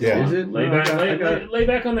listening to Dan. Yeah. Is it? Lay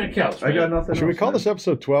back on that couch. I got nothing. Should we call this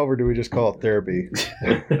episode 12, or do we just call it therapy?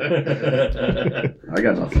 I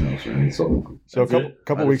got nothing else, man. So a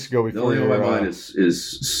couple weeks ago, the before only thing on my mind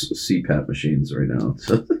is CPAP machines right now.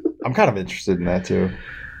 So. I'm kind of interested in that too.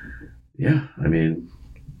 Yeah, I mean.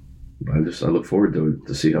 I look forward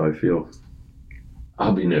to see how I feel.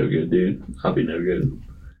 I'll be no good, dude. I'll be no good.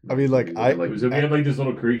 I mean, we have this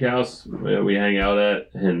little creek house we hang out at,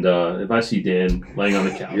 and if I see Dan laying on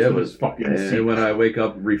the couch, with fucking. And when I wake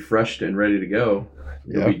up refreshed and ready to go,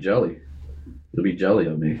 you'll be jelly. You'll be jelly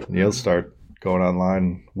of me. You'll start going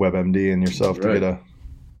online, WebMD, and yourself to get a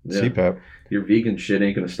CPAP. Your vegan shit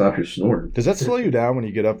ain't gonna stop your snoring. Does that slow you down when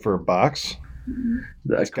you get up for a box?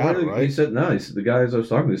 That's got it, right? He said no. The guys I was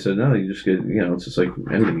talking to said no. You just get, it's just like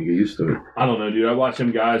anything. You get used to it. I don't know, dude. I watch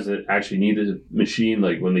them guys that actually need the machine,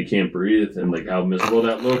 like when they can't breathe, and like how miserable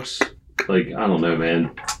that looks. Like I don't know,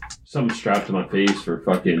 man. Something strapped to my face for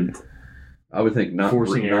fucking I would think not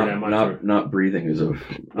Forcing air down my throat. not breathing is a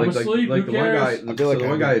I'm asleep, like who the one guy. cares? I feel like the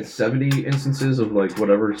one guy had 70 instances of like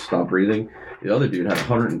whatever stop breathing. The other dude had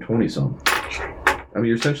 120 some. I mean,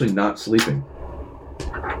 you're essentially not sleeping.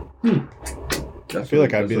 I feel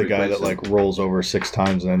like I'd be the guy that like rolls over 6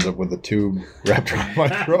 times and ends up with a tube wrapped around my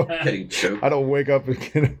throat. getting choked. I don't wake up and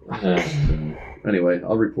get Anyway,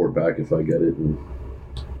 I'll report back if I get it. And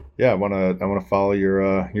Yeah, I wanna follow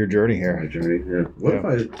your journey my here. journey. Yeah. What if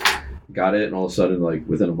I got it and all of a sudden, like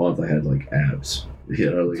within a month, I had like abs? You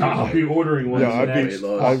know, like, I'll be ordering one. Yeah, I'd be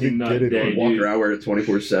fucking nut getting day, walk dude. around wearing it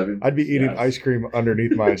 24/7. I'd be eating Yes. ice cream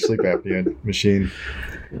underneath my sleep apnea machine.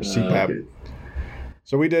 CPAP.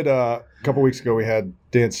 So we did a couple weeks ago. We had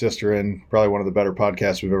Dan's sister in, probably one of the better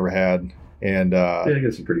podcasts we've ever had, and Yeah, I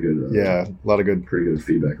get some pretty good. a lot of good, pretty good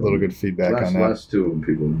feedback. little good feedback on that. Last two of them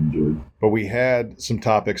people enjoyed. But we had some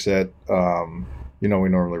topics that, we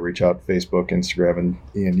normally reach out to Facebook, Instagram, and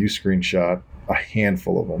Ian, you screenshot a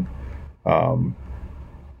handful of them.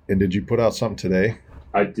 And did you put out something today?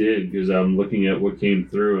 I did, because I'm looking at what came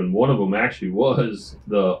through, and one of them actually was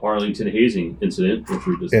the Arlington hazing incident, which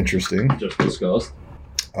we Interesting. just discussed.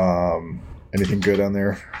 Anything good on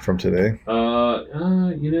there from today? I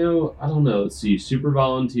don't know. Let's see. Super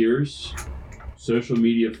volunteers, social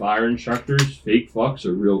media fire instructors, fake fucks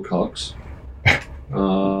or real cucks.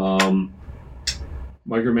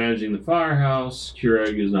 Micromanaging the firehouse.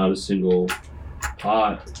 Keurig is not a single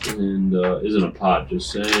pot and isn't a pot,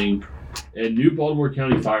 just saying. And new Baltimore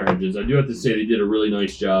County fire engines. I do have to say they did a really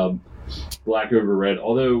nice job. Black over red.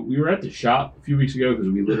 Although we were at the shop a few weeks ago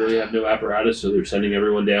because we literally have no apparatus, so they're sending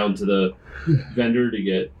everyone down to the vendor to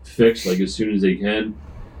get fixed like as soon as they can.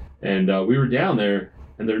 And we were down there,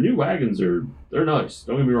 and their new wagons they're nice.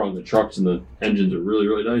 Don't get me wrong, the trucks and the engines are really,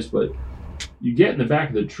 really nice, but you get in the back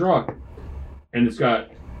of the truck, and it's got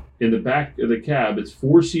in the back of the cab, it's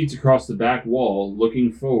 4 seats across the back wall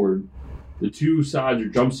looking forward. The 2 sides are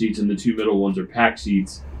jump seats, and the 2 middle ones are pack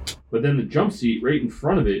seats. But then the jump seat right in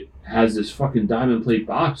front of it has this fucking diamond plate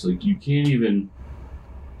box. Like, you can't even...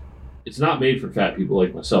 It's not made for fat people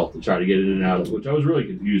like myself to try to get in and out of, which I was really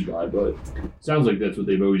confused by, but it sounds like that's what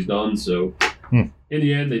they've always done. So, in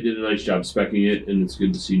the end, they did a nice job speccing it, and it's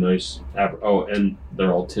good to see nice... and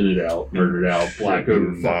they're all tinted out, murdered out, black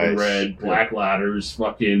over fucking Nice. red, black ladders,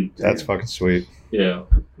 fucking... That's fucking sweet. Yeah.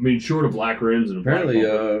 I mean, short of black rims and a black Apparently,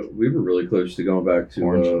 bumper. we were really close to going back to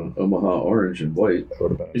Orange. Omaha orange and white. That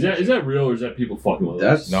would have been. Is that real, or is that people fucking with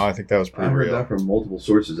That's- us? No, I think that was I pretty heard real. that from multiple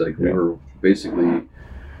sources. Like we Yeah. were basically,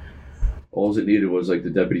 all it needed was like the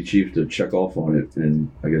deputy chief to check off on it,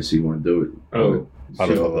 and I guess he wanted to do it. Oh, I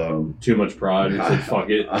don't know that. too much pride. He said, fuck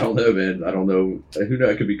it. I don't know, man. I don't know. Who knows?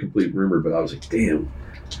 It could be complete rumor, but I was like, damn.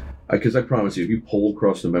 Because I promise you, if you poll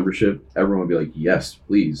across the membership, everyone would be like, yes,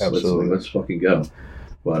 please. Absolutely. Let's fucking go.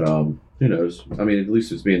 But who knows? I mean, at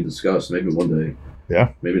least it's being discussed. Maybe one day.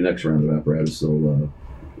 Yeah. Maybe next round of apparatus,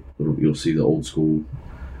 you'll see the old school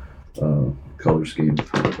color scheme.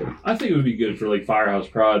 I think it would be good for like Firehouse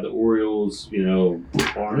Pride, the Orioles, I orange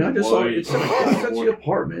mean, I and just saw white. it sets you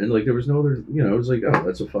apart, man. Like there was no other, it was like, oh,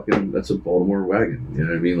 that's a Baltimore wagon. You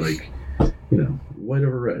know what I mean? Like, white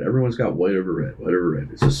over red. Everyone's got white over red. White over red.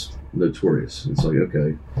 It's just notorious. It's like,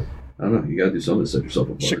 okay, I don't know. You got to do something to set yourself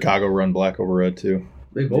apart. Chicago run black over red too.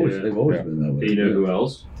 They've always Yeah. been that way. And you know who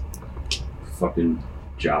else? Fucking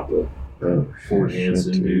Joppa. Oh, Ford shit,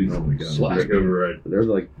 Hansen, dude. Oh my god. Black over red. They're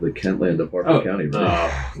like the Kentland of Harper County,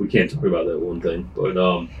 right? We can't talk about that one thing. But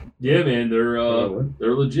yeah, man, they're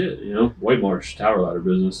legit, White Marsh Tower Ladder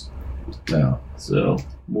business. No. So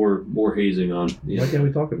more hazing on. Why can't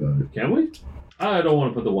we talk about it? Can we? I don't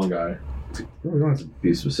want to put the one guy. No, we don't have to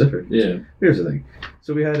be specific. Yeah. Here's the thing.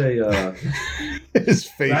 So we had a. His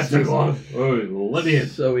face. That's just- Oh, let me in.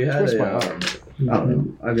 So we had Twist a. my I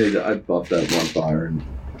don't know. I buffed that one fire and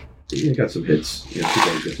got some hits. People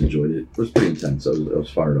just enjoyed it. It was pretty intense. I was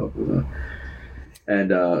fired up.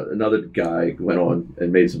 And another guy went on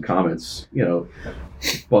and made some comments.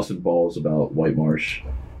 Busting balls about White Marsh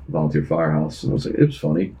Volunteer Firehouse, and I was like, it was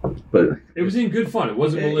funny, but It was in good fun. It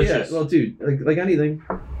wasn't malicious. Yeah, well, dude, like anything,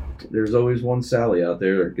 there's always one Sally out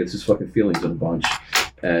there that gets his fucking feelings in a bunch.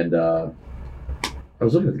 And I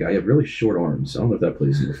was looking at the guy. He had really short arms. I don't know if that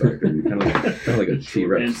plays into factor. kind of like a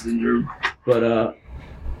T-Rex. Man syndrome. But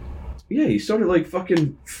yeah, he started like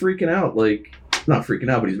fucking freaking out. Like not freaking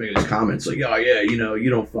out, but he's making his comments like, "Oh yeah, you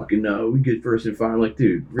don't fucking know. We get first and fire." I'm like,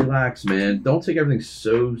 dude, relax, man. Don't take everything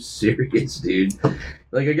so serious, dude.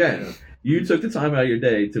 Like again, You took the time out of your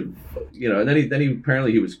day to, and then he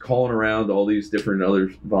apparently he was calling around all these different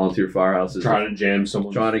other volunteer firehouses, trying to jam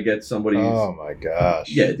someone, trying to get somebody. Oh my gosh!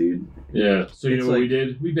 Yeah, dude. Yeah. So you know what we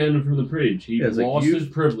did? We banned him from the page. He lost his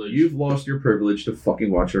privilege. You've lost your privilege to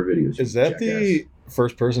fucking watch our videos. Is that the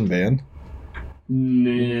first person ban?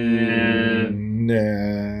 Nah.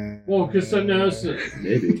 Well, because now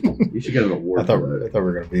maybe you should get an award. I thought we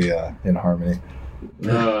were going to be in harmony.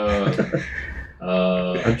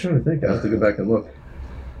 I'm trying to think. I have to go back and look.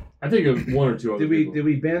 I think of one or two other people. Did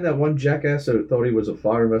we ban that one jackass that thought he was a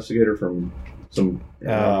fire investigator from some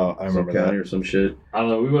I remember county that. or some shit? I don't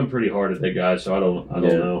know. We went pretty hard at that guy, so I don't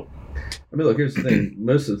know. I mean, look. Here's the thing.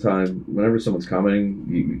 Most of the time, whenever someone's commenting,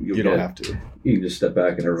 you don't have to. You can just step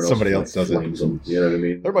back and somebody else does it. Them, you know what I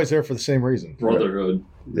mean? Everybody's there for the same reason. Brotherhood.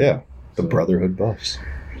 Yeah, the brotherhood buffs.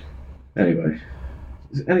 Anyway,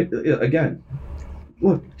 again,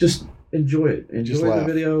 look, just enjoy it. Enjoy the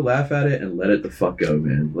video, laugh at it, and let it the fuck go,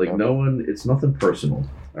 man. Like it's nothing personal.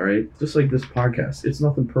 All right, just like this podcast, it's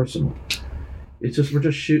nothing personal. It's just we're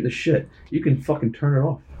just shooting the shit. You can fucking turn it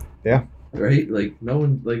off. Yeah. Right? Like no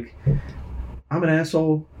one. Like I'm an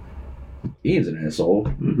asshole. Ian's an asshole.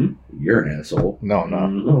 Mm-hmm. You're an asshole. No, I'm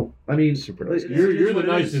not. No, I mean, super nice. You're the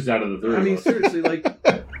nicest out of the three. I mean, seriously, like,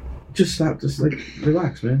 just stop, just like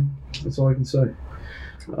relax, man. That's all I can say.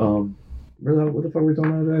 What the fuck were we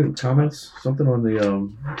talking about today? Comments? Something on the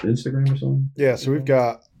Instagram or something? Yeah, so we've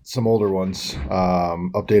got some older ones.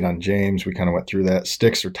 Update on James. We kind of went through that.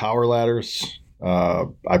 Sticks or tower ladders.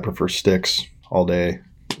 I prefer sticks all day.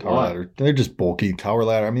 Tower ladder. They're just bulky. Tower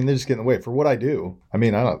ladder. I mean, they're just getting away for what I do. I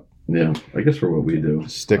mean, I don't. Yeah, I guess for what we do.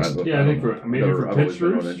 Sticks. I think for pitched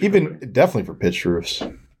roofs. Definitely for pitched roofs.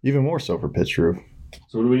 Even more so for pitched roof.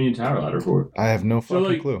 So what do we need a tower ladder for? I have no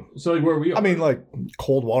fucking clue. So like where we are. I mean, like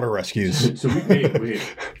cold water rescues. So we paid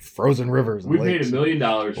frozen rivers. We paid $1 million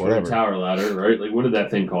for a tower ladder, right? Like what did that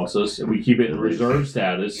thing cost us? And we keep it in reserve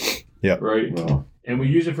status. Yeah. Right. Wow. And we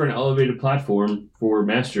use it for an elevated platform for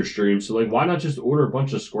master stream. So like, why not just order a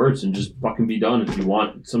bunch of squirts and just fucking be done if you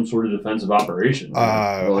want some sort of defensive operation?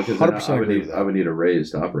 Well, 100% I would need a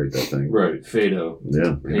raise to operate that thing. Right. Fado.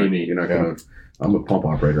 Yeah. Pay me. You're not gonna. I'm a pump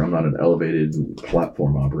operator. I'm not an elevated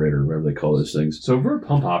platform operator, whatever they call those things. So if we're a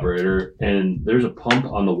pump operator and there's a pump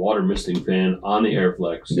on the water misting fan on the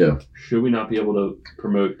Airflex, should we not be able to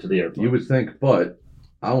promote to the Airflex? You would think, but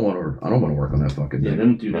I don't want to work on that fucking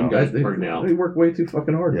thing. Yeah, them guys work now. They work way too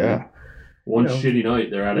fucking hard. Yeah. Man. One shitty night,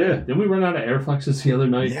 they're out of it. Didn't we run out of Airflexes the other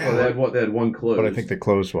night? Yeah. Well, they had one closed. But I think they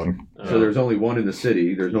closed one. So there's only one in the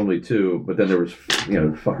city. There's normally two, but then there was,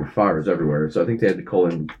 fucking fires everywhere. So I think they had to call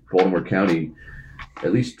in Baltimore County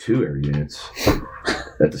at least 2 air units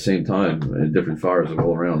at the same time, and different fires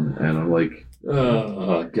all around. And I'm like,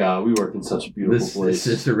 oh God, we work in such a beautiful place. This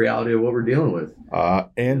is the reality of what we're dealing with.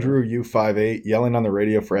 Andrew U58 yelling on the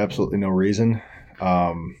radio for absolutely no reason.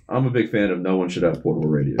 I'm a big fan of no one should have portable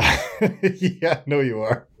radios. Yeah, no, you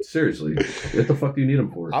are. Seriously, what the fuck do you need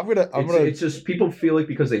them for? It's just people feel like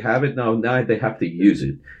because they have it now they have to use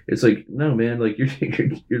it. It's like, no, man, like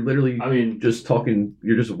you're literally. I mean, just talking.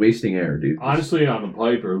 You're just wasting air, dude. Honestly, on the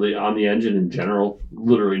pipe or on the engine in general,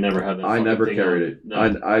 literally never had that. I never carried it. No.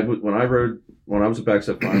 When I was a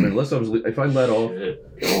backstep fireman, unless if I let off.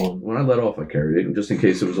 When I let off, I carried it just in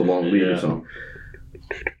case it was a long lead or something.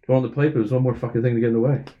 Go on the pipe, it was one more fucking thing to get in the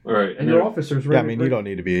way. All right. And your officers ready. Yeah, I mean, you don't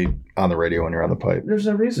need to be on the radio when you're on the pipe. There's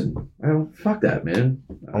no reason. Fuck that, man.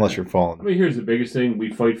 Unless you're falling. I mean, here's the biggest thing.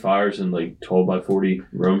 We fight fires in like 12 by 40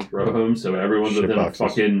 row homes, so everyone's within a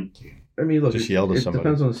fucking... I mean, look, just yell to somebody. It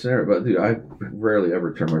depends on the scenario, but dude, I rarely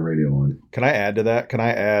ever turn my radio on. Can I add to that? Can I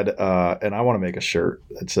add, and I want to make a shirt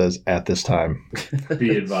that says, at this time.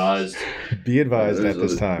 Be advised. Be advised at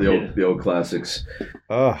this time. The old classics.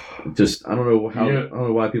 Just, I don't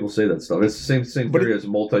know why people say that stuff. It's the same theory as a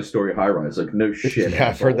multi-story high-rise. Like, no shit. Yeah,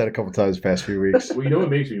 I've heard that a couple times the past few weeks. Well, you know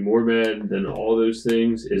what makes me more mad than all those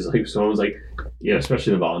things is like someone's like,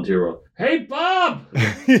 especially in the volunteer world, hey, Bob!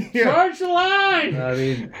 Charge the line! I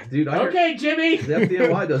mean, dude, okay, Jimmy! The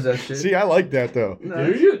FDNY does that shit. See, I like that, though.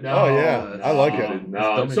 Do you? No. Oh, yeah. I like it.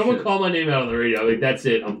 No, if someone call my name out on the radio, like, that's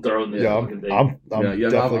it. I'm throwing this fucking thing. I'm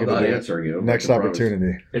definitely not answering you. Next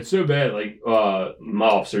opportunity. It's so bad. Like, my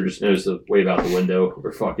officer just knows to wave out the window,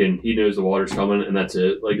 or he knows the water's coming, and that's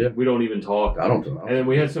it. Like, we don't even talk. I don't talk. And then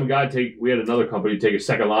we had some guy we had another company take a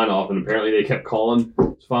second line off, and apparently they kept calling.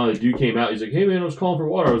 So finally, the dude came out. He's like, hey, man, I was calling for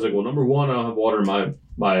water. I was like, well, number one, I don't have water in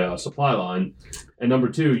my supply line. And number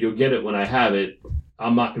two, you'll get it when I have it.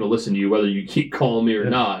 I'm not going to listen to you whether you keep calling me or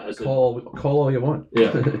not. I said, call all you want.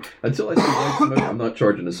 Yeah. Until I see white smoke, I'm not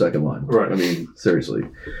charging the second line. Right. I mean, seriously.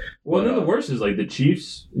 Well, and then the worst is like the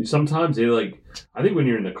Chiefs. Sometimes they like. I think when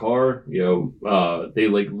you're in the car, they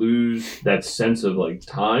like lose that sense of like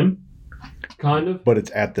time, kind of. But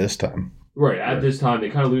it's at this time. Right. At this time, they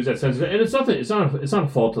kind of lose that sense, and it's nothing. It's not a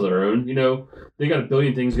fault of their own. They got a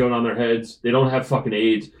billion things going on in their heads. They don't have fucking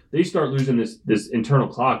AIDS. They start losing this internal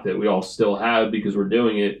clock that we all still have because we're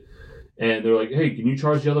doing it. And they're like, hey, can you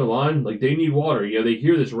charge the other line? Like, they need water. They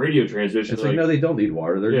hear this radio transmission. It's like, no, they don't need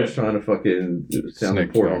water. They're just trying to fucking sound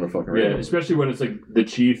important on the fucking radio. Yeah, especially when it's like the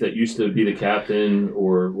chief that used to be the captain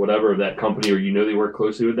or whatever of that company, or they work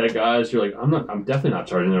closely with that guy. So you're like, I'm definitely not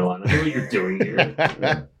charging their line. I know what you're doing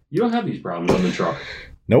here. You don't have these problems on the truck.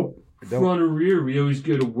 Nope. Front or rear, we always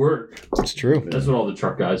go to work. It's true. That's what all the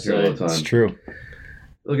truck guys say. All the time. It's true.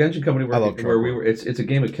 Look, engine company where we were, it's a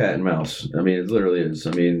game of cat and mouse. I mean, it literally is.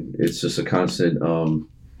 I mean, it's just a constant.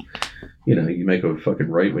 You make a fucking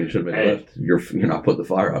right when you should have made a left. You're not putting the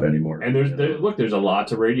fire out anymore. And there's a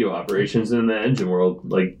lot of radio operations in the engine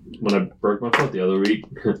world. Like when I broke my foot the other week,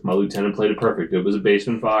 my lieutenant played it perfect. It was a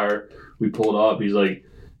basement fire. We pulled up. He's like,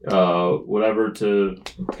 whatever to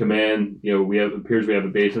command. We have a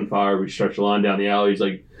basement fire. We stretch the line down the alley. He's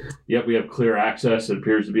like, yep, we have clear access. It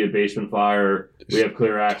appears to be a basement fire. We have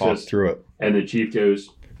clear access. Talk through it. And the chief goes,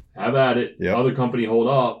 have at it. Yep. The other company hold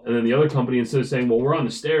up. And then the other company, instead of saying, well, we're on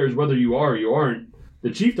the stairs, whether you are or you aren't, the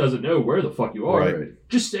chief doesn't know where the fuck you are. Right.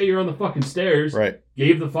 Just say you're on the fucking stairs. Right.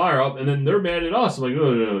 Gave the fire up, and then they're mad at us. I'm like,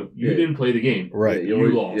 no. You didn't play the game. Right.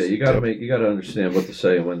 You lost. Yeah, you gotta understand what to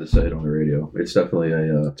say and when to say it on the radio. It's definitely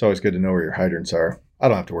It's always good to know where your hydrants are. I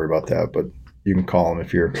don't have to worry about that, but you can call them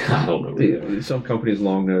if you're. I don't know. Some companies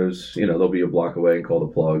long nose, they'll be a block away and call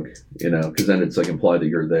the plug, because then it's like implied that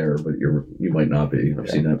you're there, but you might not be. I've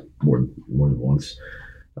seen that more than once.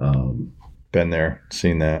 Been there,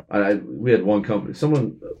 seen that. We had one company.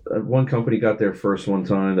 One company got there first one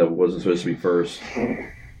time that wasn't supposed to be first,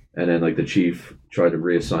 and then like the chief tried to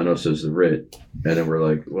reassign us as the RIT, and then we're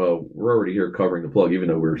like, well, we're already here covering the plug, even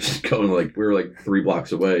though we were just going we were like 3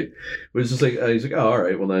 blocks away. It was just like he's like, oh, all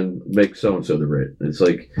right, well then make so and so the RIT. And it's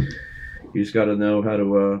like you just got to know how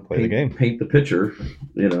to play the game, paint the picture,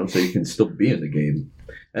 so you can still be in the game.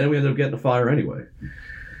 And then we ended up getting the fire anyway.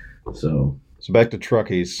 So back to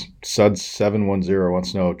truckies. Suds710 wants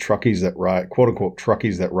to know truckies that ride, quote unquote,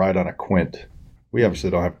 truckies that ride on a quint. We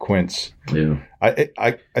obviously don't have quints. Yeah.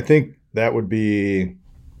 I think that would be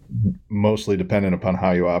mostly dependent upon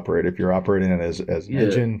how you operate. If you're operating it as an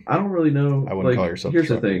engine, I don't really know. I wouldn't call yourself. Here's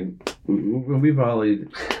the thing: when we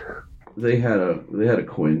volleyed, they had a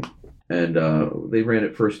quint, and they ran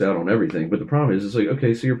it first out on everything. But the problem is, it's like,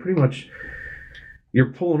 okay, so you're pulling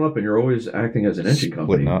up and you're always acting as an engine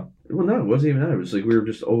company. Up. Well, no, it wasn't even that. It was like we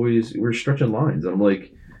were stretching lines, and I'm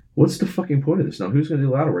like, what's the fucking point of this now? Who's going to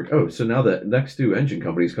do ladder work? Oh, so now the next 2 engine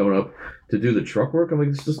companies coming up to do the truck work. I'm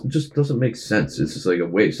like, this just doesn't make sense. It's just like a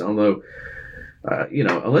waste. I don't know.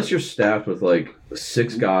 Unless you're staffed with like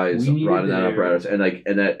 6 guys riding that apparatus, and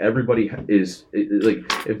that everybody is like,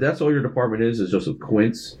 if that's all your department is just with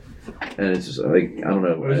quints. And it's just like, I don't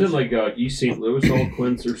know. Was it like East St. Louis all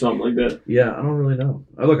quints or something like that? Yeah, I don't really know.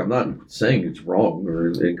 Look, I'm not saying it's wrong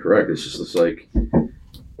or incorrect. It's just like,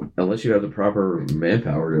 unless you have the proper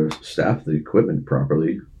manpower to staff the equipment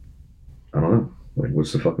properly, I don't know. Like,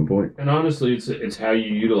 what's the fucking point? And honestly, it's how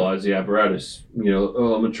you utilize the apparatus. I'm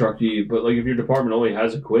a truckie, but like if your department only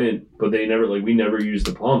has a quint, but we never use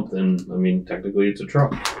the pump, then I mean technically it's a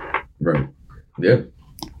truck. Right. Yeah.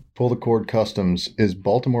 Pull the cord customs. Is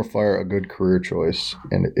Baltimore Fire a good career choice,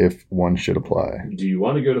 and if one should apply? Do you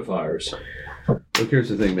want to go to fires? Look, here's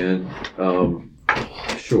the thing, man.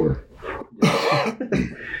 Sure.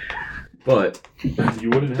 But you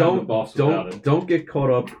wouldn't have the boss without it. Don't get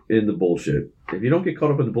caught up in the bullshit. If you don't get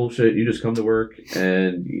caught up in the bullshit, you just come to work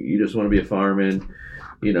and you just want to be a fireman,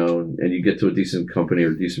 and you get to a decent company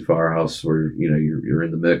or a decent firehouse where you're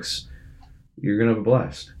in the mix, you're gonna have a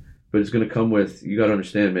blast. But it's going to come with, you got to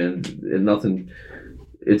understand, man,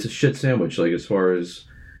 it's a shit sandwich. Like, as far as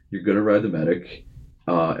you're going to ride the medic,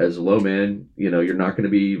 as a low man, you're not going to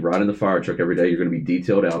be riding the fire truck every day. You're going to be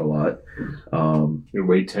detailed out a lot. You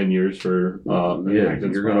wait 10 years for,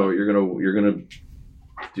 you're going to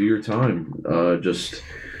do your time, just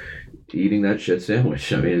eating that shit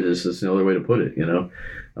sandwich. I mean, this is the other way to put it,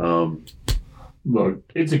 Look,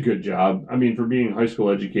 it's a good job. I mean, for being high school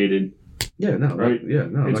educated, yeah, no, right? Yeah,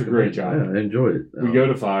 no, it's a great job. Yeah, I enjoy it. We go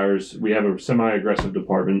to fires. We have a semi-aggressive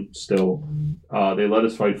department still. They let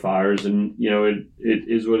us fight fires, and it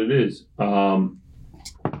is what it is.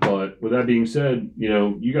 But with that being said,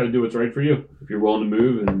 you got to do what's right for you. If you're willing to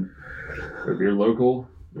move and if you're local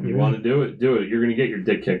and you want to do it, do it. You're going to get your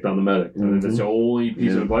dick kicked on the medic. And that's the only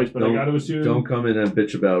piece of advice, but I got to assume. Don't come in and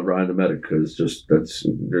bitch about riding the medic because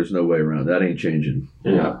there's no way around. That ain't changing.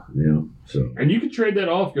 Yeah. So. And you can trade that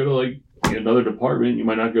off, go to like another department. You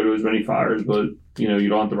might not go to as many fires, but you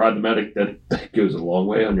don't have to ride the medic. That goes a long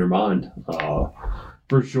way on your mind,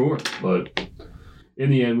 for sure. But in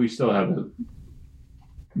the end, we still have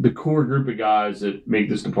the core group of guys that make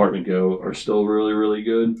this department go are still really, really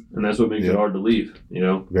good, and that's what makes it hard to leave.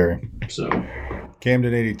 Very. So,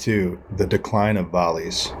 Camden 82, the decline of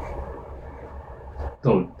volleys.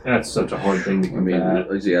 Oh, that's such a hard thing to combat.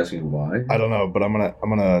 Is he asking why? I don't know, but I'm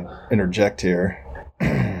gonna interject here,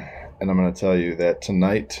 and I'm gonna tell you that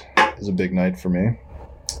tonight is a big night for me.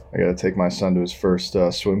 I got to take my son to his first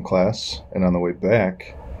swim class, and on the way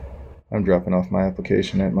back, I'm dropping off my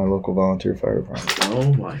application at my local volunteer fire department.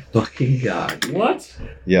 Oh my fucking God! What?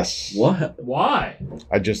 Yes. What? Why?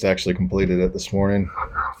 I just actually completed it this morning.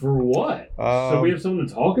 For what? So we have something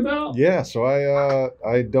to talk about? Yeah. So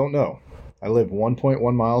I don't know. I live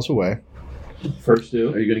 1.1 miles away. First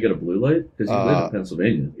due. Are you gonna get a blue light? Because you live in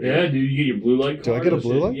Pennsylvania. Yeah, dude, you get your blue light card. Do I get a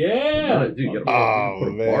blue light? Yeah. Dude, you gotta put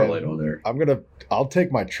a bar light on there. I'll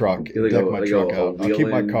take my truck, deck my truck out. I'll keep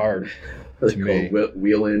my card. To me.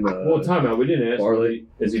 Wheeling. Well, time out. We didn't ask.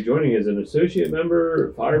 Is he joining as an associate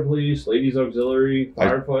member, fire police, ladies auxiliary,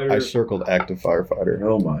 firefighter? I circled active firefighter.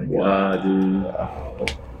 Oh my God,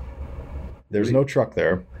 dude. There's no truck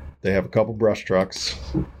there. They have a couple brush trucks.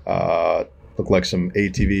 Look like some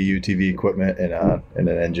ATV, UTV equipment and an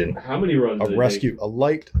engine. How many runs? A rescue, a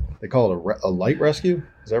light. They call it a light rescue.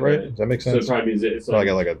 Is that right? Does that make sense? So it probably means it's like,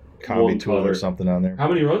 got like a combi tool or something on there. How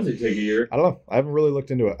many runs do they take a year? I don't know. I haven't really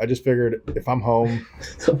looked into it. I just figured if I'm home,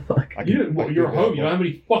 you're home. You don't have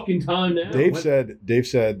any fucking time now. Dave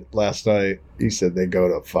said last night. He said they go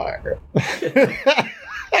to fire.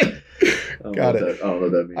 Got it. I don't know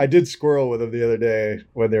what that means. I did squirrel with him the other day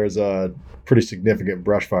when there was a pretty significant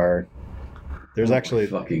brush fire. There's actually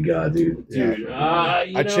fucking God, dude. Dude,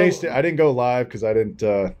 I chased it. I didn't go live because I didn't,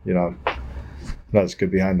 not as good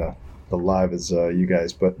behind the live as you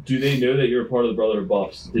guys. But do they know that you're a part of the Brotherhood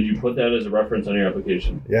Buffs? Did you put that as a reference on your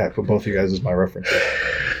application? Yeah, I put both of you guys as my references.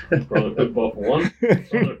 Brotherhood Buff 1,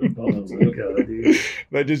 Brotherhood Buff 2. God, dude.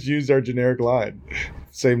 I just used our generic line.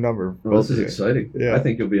 Same number. Well, this is exciting. Yeah. I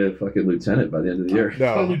think you'll be a fucking lieutenant by the end of the year.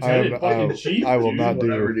 No, I will not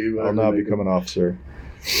I'll not become an officer.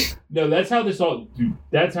 No, that's how this all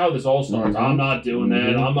starts. Mm-hmm. I'm not doing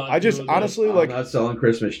that. I'm not. I just honestly I'm not selling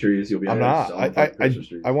Christmas trees. You'll be. I'm not.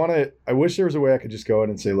 I wish there was a way I could just go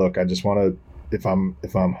in and say, look, I just want to. If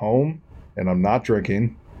I'm home and I'm not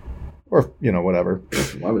drinking, or whatever.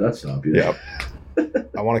 Why would that stop you? Yeah.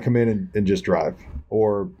 I want to come in and just drive,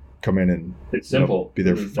 or come in and it's simple. Be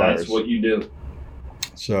there for fires. That's what you do.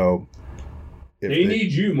 So they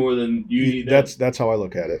need you more than you need them. That's how I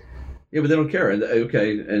look at it. Yeah, but they don't care. And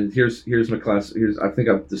and here's my class. I think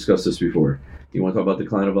I've discussed this before. You want to talk about the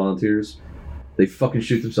decline of volunteers? They fucking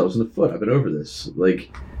shoot themselves in the foot. I've been over this.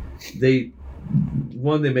 Like, they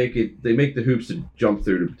make the hoops to jump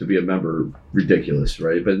through to be a member ridiculous,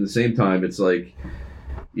 right? But at the same time, it's like,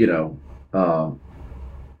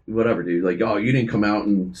 whatever, dude. Like, oh, you didn't come out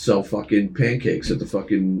and sell fucking pancakes at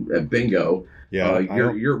bingo. Yeah,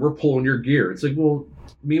 we're pulling your gear. It's like, well.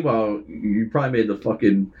 Meanwhile, you probably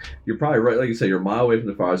you're probably right, like you say, you're a mile away from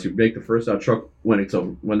the fire, so you make the first out truck when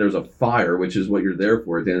there's a fire, which is what you're there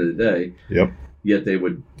for at the end of the day. Yep. Yet they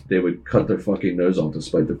would cut their fucking nose off to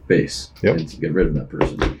spite their face and to get rid of that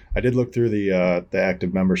person. I did look through the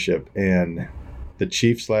active membership, and the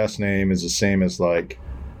chief's last name is the same as like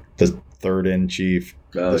the third in chief.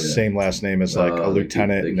 Same last name as like a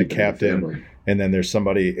lieutenant and a captain. And then there's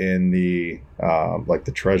somebody in the like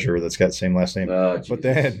the treasurer that's got the same last name. But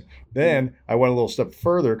then I went a little step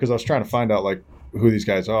further because I was trying to find out like who these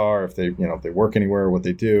guys are, if they if they work anywhere, what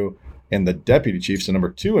they do. And the deputy chief, so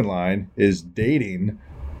number 2 in line, is dating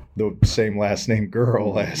the same last name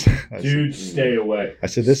girl as dude. Stay away. I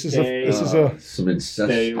said this is some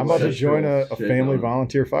incest. I'm about to join a family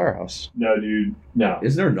volunteer firehouse. No, dude, no.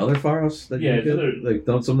 Isn't there another firehouse that you could, like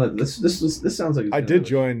don't some that this sounds like I did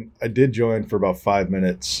join for about 5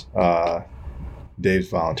 minutes Dave's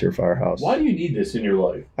volunteer firehouse. Why do you need this in your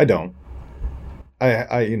life? I don't.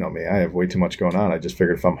 I you know me, I have way too much going on. I just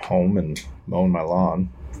figured if I'm home and mowing my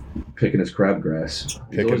lawn, picking his crabgrass.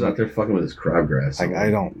 He's always out there fucking with his crabgrass.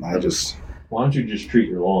 Why don't you just treat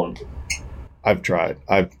your lawn? I've tried.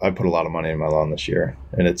 I've put a lot of money in my lawn this year,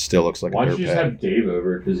 and it still looks like Why a dirt don't you just pad. have Dave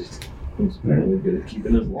over? Because He's apparently good at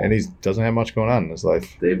keeping his lawn. And he doesn't have much going on in his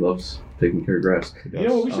life. Dave loves taking care of grass. He does. You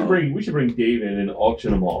know what? We should bring Dave in and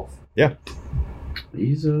auction him off. Yeah.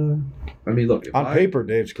 He's I mean, look. On paper,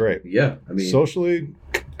 Dave's great. Yeah, I mean, socially,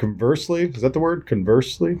 conversely, is that the word?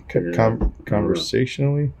 Conversely, Yeah.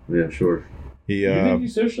 conversationally. Yeah, sure. He. You think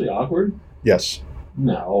he's socially awkward? Yes.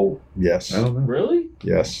 No. Yes. I don't know. Really?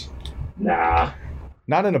 Yes. Nah.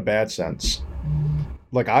 Not in a bad sense.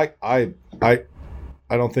 Like I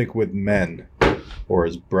don't think with men or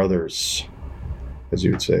as brothers, as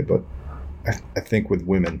you would say, but I think with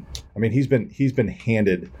women. I mean, he's been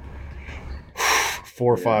handed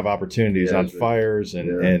 4 or 5 opportunities on fires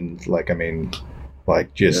and like, I mean,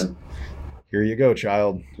 like just here you go,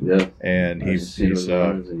 child. Yeah. And his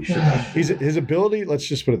ability, let's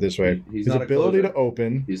just put it this way. He's his not a ability closer. to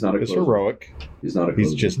open He's not a is closer. heroic. He's not a closer.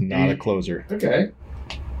 He's just not a closer. Okay.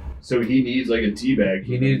 So he needs like a teabag.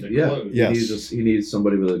 He needs Yes. He needs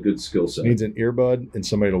somebody with a good skill set. He needs an earbud and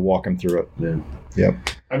somebody to walk him through it. Yeah. Yep.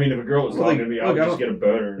 I mean, if a girl was talking to me, I would just get a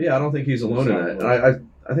boner. Yeah, I don't think he's alone in that. And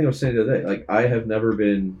I think I was saying the other day, like I have never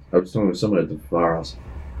been. I was talking with someone at the firehouse.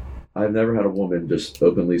 I've never had a woman just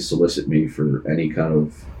openly solicit me for any kind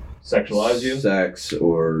of Sexualize you? sex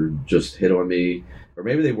or just hit on me. Or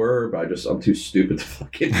maybe they were, but I'm too stupid to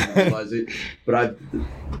fucking realize it. But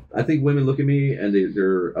I think women look at me and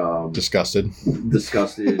they're disgusted.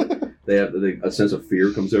 They have a sense of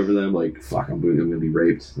fear comes over them, like fuck, I'm going to be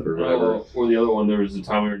raped or whatever. Or the other one, there was a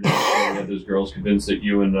time we were down there, we had those girls convinced that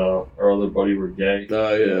you and our other buddy were gay.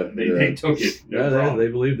 Oh yeah, They took it. No they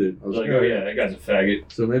believed it. I was like, oh yeah, that guy's a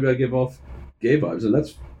faggot. So maybe I give off gay vibes, and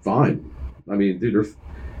that's fine. I mean, dude, there's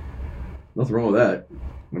nothing wrong with that.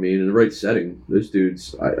 I mean, in the right setting, those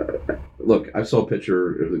dudes. Look, I saw a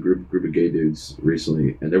picture of the group of gay dudes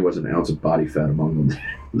recently, and there wasn't an ounce of body fat among them.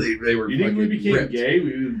 they were. You think we became ripped. gay?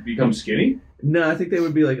 We would become skinny? No, I think they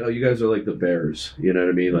would be like, oh, you guys are like the bears. You know what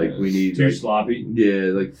I mean? Like we need too like, sloppy.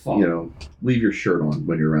 Yeah, like Fuck. you know, leave your shirt on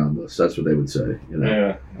when you're around us. That's what they would say. You know.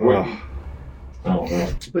 Yeah. Well, I don't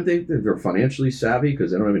know. But they're financially savvy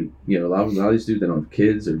because they don't have any. You know, a lot of these dudes they don't have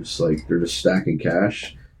kids. They're just stacking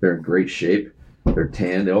cash. They're in great shape. They're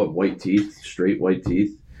tan. They all have white teeth, straight white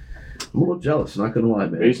teeth. I'm a little jealous. Not gonna lie,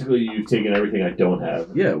 man. Basically, you've taken everything I don't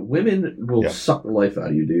have. Yeah, women will suck the life out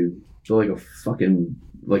of you, dude. They're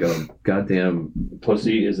like a goddamn.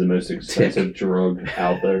 Pussy is the most expensive drug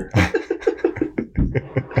out there.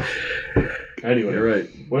 Anyway, You're right.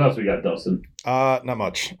 What else we got, Dustin? Not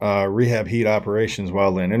much. Rehab Heat Operations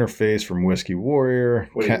Wildland Interface from Whiskey Warrior.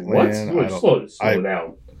 Wait, Catland, what? Slow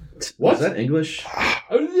down. What? Is that English?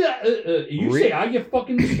 You say I get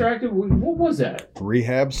fucking distracted? What was that?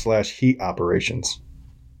 Rehab/Heat Operations.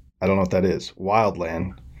 I don't know what that is.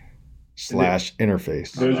 Wildland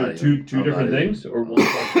 /Interface. Those are two different things? Or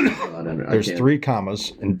one? There's 3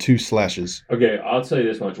 commas and 2 slashes. Okay, I'll tell you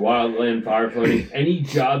this much. Wildland firefighting, any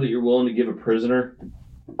job that you're willing to give a prisoner,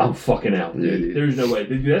 I'm fucking out, dude. Yeah, dude. There's no way.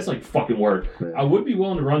 Dude, that's like fucking work. Yeah. I would be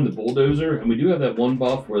willing to run the bulldozer, and we do have that one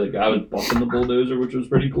buff where the guy was buffing the bulldozer, which was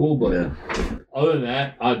pretty cool, but other than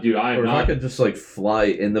that, dude, I am or if not. I could just like fly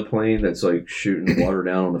in the plane that's like shooting water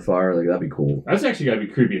down on the fire, like that'd be cool. That's actually got to be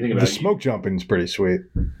creepy. Think about The smoke jumping's pretty sweet.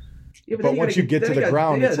 Yeah, But once you get to the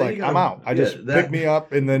ground, it's like, I'm out. I just pick me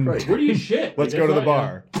up and then Right. Where do you shit? let's Like, go to the that's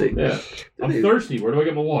bar. Yeah. I'm thirsty. Where do I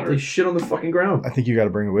get my water? They shit on the fucking ground. I think you got to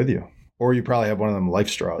bring it with you. Or you probably have one of them life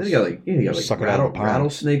straws. Then you got Suck it out of the pond.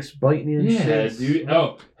 rattlesnakes biting you and Yeah, shit. dude.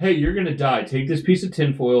 Oh, hey, you're gonna die. Take this piece of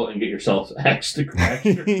tinfoil and get yourself extra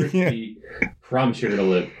crispy. Promise you're gonna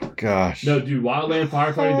live. Gosh. No, dude. Wildland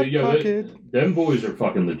firefighting. Them boys are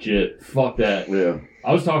fucking legit. Fuck that. Yeah.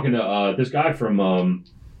 I was talking to this guy from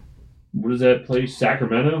what is that place?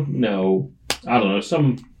 Sacramento? No, I don't know.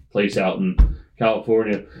 Some place out in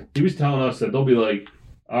California. He was telling us that they'll be like,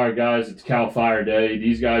 all right, guys, it's Cal Fire Day.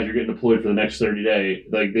 These guys are getting deployed for the next 30 days.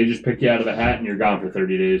 Like, they just pick you out of a hat and you're gone for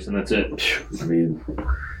 30 days, and that's it. I mean,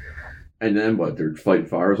 and then what? They're fighting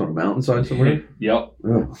fires on a mountainside somewhere? Yep.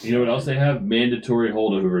 Oh. You know what else they have? Mandatory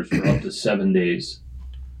holdovers for up to 7 days.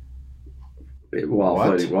 While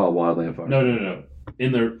wildland fire. No.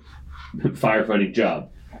 In their firefighting job.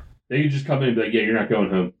 They can just come in and be like, yeah, you're not going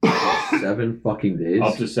home. 7 fucking days?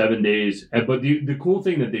 Up to 7 days. But the cool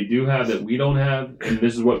thing that they do have that we don't have, and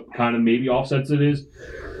this is what kind of maybe offsets it is,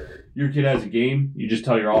 your kid has a game, you just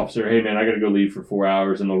tell your officer, hey man, I got to go leave for 4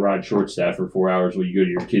 hours, and they'll ride short staff for 4 hours while you go to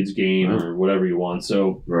your kid's game or whatever you want.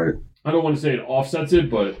 So right. I don't want to say it offsets it,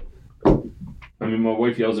 but I mean, my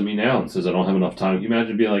wife yells at me now and says I don't have enough time. Can you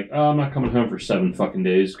imagine being like, oh, I'm not coming home for 7 fucking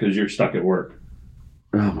days because you're stuck at work?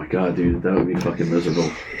 Oh my god, dude, that would be fucking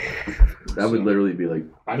miserable. That would literally be like.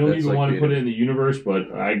 I don't even want to put it in the universe,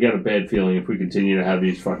 but I got a bad feeling if we continue to have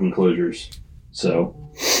these fucking closures.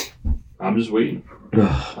 So I'm just waiting.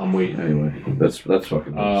 I'm waiting. Anyway, that's fucking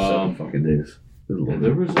 7 fucking days. Yeah,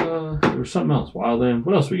 there was something else. Wild End.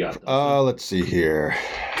 What else we got? Let's see here.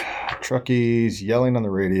 Truckies yelling on the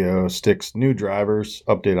radio. Sticks new drivers.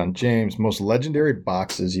 Update on James. Most legendary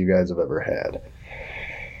boxes you guys have ever had.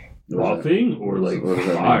 Buffing or like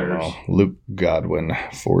fires? Luke Godwin,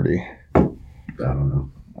 40. I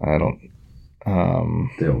don't know.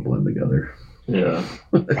 They all blend together. Yeah.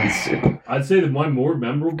 I'd say that my more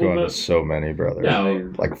memorable. Going to so many, brother.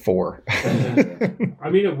 Yeah, like 4. I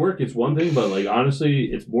mean, at work it's one thing, but like honestly,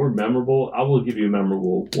 it's more memorable. I will give you a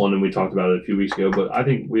memorable one, and we talked about it a few weeks ago. But I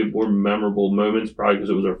think we have more memorable moments, probably because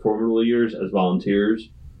it was our formative years as volunteers,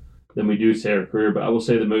 than we do say our career. But I will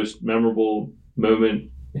say the most memorable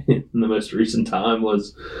moment in the most recent time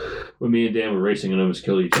was when me and Dan were racing and almost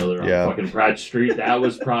killed each other on fucking Pratt Street. That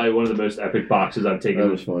was probably one of the most epic boxes I've taken. That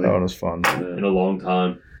was funny. That one was fun. In a long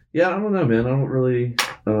time. Yeah, I don't know, man. I don't really.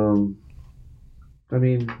 I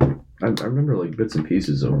mean, I remember like bits and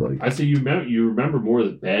pieces of like. I say you remember more of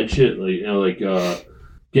the bad shit, like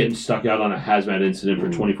getting stuck out on a hazmat incident for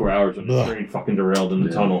 24 hours when the train fucking derailed in the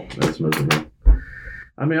tunnel. That's miserable.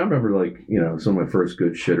 I mean, I remember like some of my first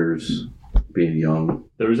good shitters. Being young.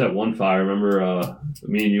 There was that one fire. I remember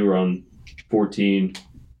me and you were on 14,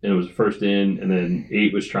 and it was first in, and then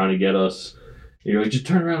 8 was trying to get us. And you're like, just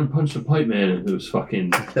turn around and punch the pipe man. And it was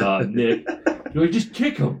fucking Nick. You're like, just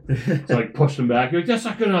kick him. So I pushed him back. You're like, that's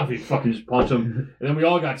not good enough. You fucking just punch him. And then we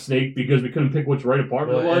all got snaked because we couldn't pick which right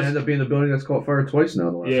apartment it was. It ended up being the building that's caught fire twice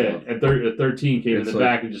now. The last month. At 13 came in the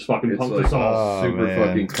back and just fucking punked us all. Super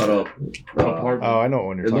fucking cut up. Apartment. I know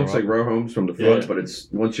when you're talking about. It looks like row homes from the front, but it's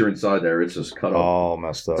once you're inside there, it's just cut up. All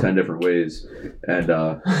messed up. 10 different ways.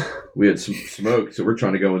 And we had some smoke, so we're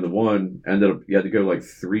trying to go into one. Ended up, you had to go like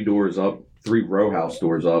 3 row house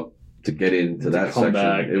doors up to get into that section.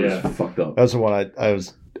 It was fucked up. That's the one I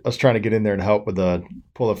was trying to get in there and help with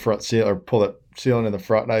pull the ceiling in the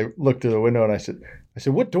front, and I looked through the window and I said,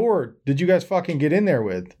 what door did you guys fucking get in there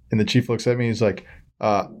with? And the chief looks at me, he's like,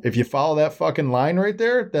 if you follow that fucking line right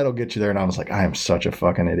there, that'll get you there. And I was like, I am such a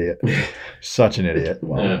fucking idiot. Such an idiot.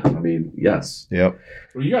 Well, I mean, yes. Yep.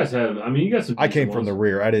 Well, you got some. I came from the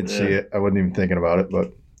rear. I didn't see it. I wasn't even thinking about it,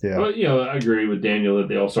 but yeah. But, I agree with Daniel that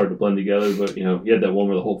they all started to blend together. But, you had that one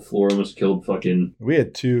where the whole floor almost killed fucking. We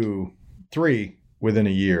had 3 within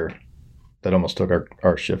a year that almost took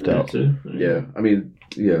our shift out. Yeah. I mean,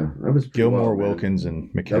 yeah. That was Gilmore, Wilkins,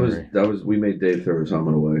 and McHenry. That was. We made Dave throw his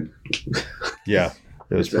helmet away. Yeah.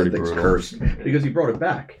 It was pretty brutal. Cursed because he brought it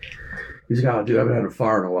back. He's like, dude, I haven't had a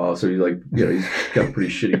fire in a while. So he's like, he's got a pretty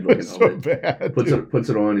shitty looking helmet. So bad. Puts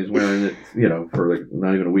it on. He's wearing it, for like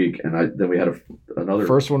not even a week. And then we had another.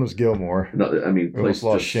 First one was Gilmore. No, I mean, almost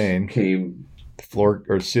lost Shane. Came. The floor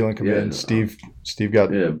or ceiling come in. Steve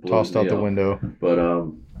got tossed out the window. But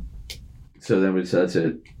so then we said, that's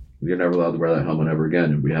it. You're never allowed to wear that helmet ever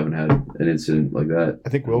again, and we haven't had an incident like that. I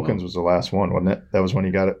think Wilkins was the last one, wasn't it? That was when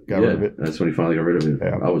he got rid of it. That's when he finally got rid of it.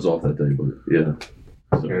 Yeah. I was off that day, but yeah.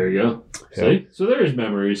 So there you go. See? So there's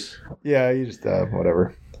memories. Yeah, you just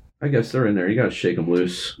whatever. I guess they're in there. You gotta shake them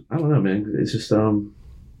loose. I don't know, man. It's just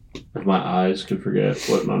If my eyes could forget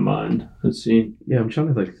what my mind has seen. Yeah, I'm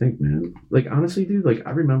trying to think, man. Like honestly, dude.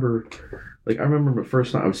 I remember the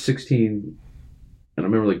first time I was 16. And I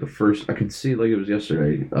remember the first, I could see it like it was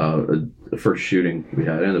yesterday, the first shooting we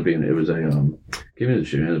had. It ended up being, it was ended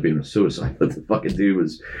up being a suicide. But the fucking dude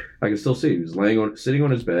was, I can still see, he was sitting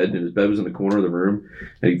on his bed, and his bed was in the corner of the room,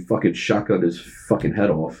 and he fucking shotgunned his fucking head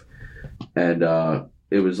off. And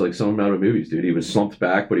it was like something out of movies, dude. He was slumped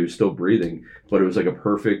back, but he was still breathing. But it was like a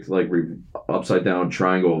perfect, upside down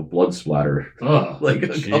triangle of blood splatter, up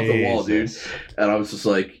the wall, dude. And I was just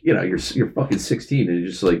like, you're fucking 16, and you're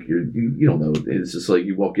just like, you don't know. It's just like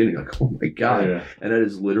you walk in and you're like, oh my god, and that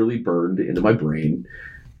is literally burned into my brain,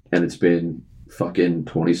 and it's been fucking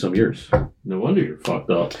 20 some years. No wonder you're fucked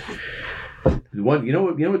up. You know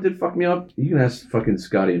what did fuck me up? You can ask fucking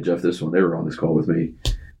Scotty and Jeff this one. They were on this call with me.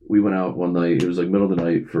 We went out one night. It was middle of the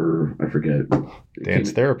night for, I forget.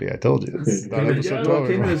 Dance therapy, I told you. It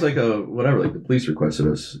came in as the police requested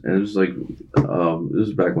us. And it was this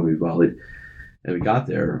was back when we volleyed. And we got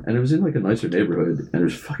there, and it was in a nicer neighborhood, and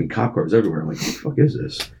there's fucking cop cars everywhere. I'm like, what the fuck is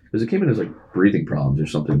this? Because it came in as breathing problems or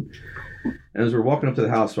something. And as we're walking up to the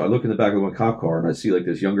house, so I look in the back of one cop car, and I see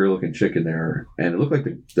this younger looking chick in there, and it looked like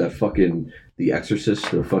that fucking The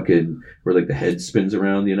Exorcist, the fucking where the head spins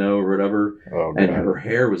around, or whatever. Oh, and her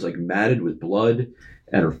hair was matted with blood,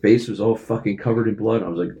 and her face was all fucking covered in blood. I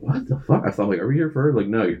was like, what the fuck? I thought, like, are we here for her? Like,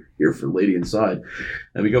 no, you're here for the lady inside.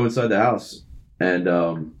 And we go inside the house, and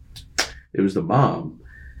it was the mom.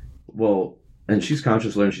 Well, and she's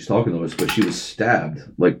conscious later, and she's talking to us, but she was stabbed,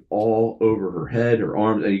 like, all over her head, her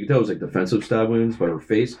arms, and you could tell it was, like, defensive stab wounds, but her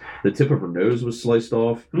face, the tip of her nose was sliced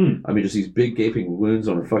off. I mean, just these big gaping wounds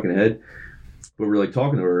on her fucking head. But we're, like,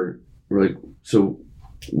 talking to her. We're like, so,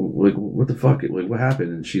 like, what the fuck? Like, what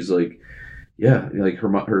happened? And she's like, yeah, like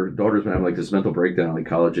her daughter's been having like this mental breakdown, like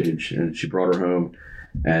college age, and she brought her home,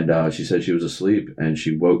 and she said she was asleep, and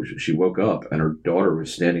she woke up, and her daughter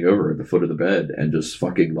was standing over her at the foot of the bed and just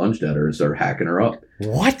fucking lunged at her and started hacking her up.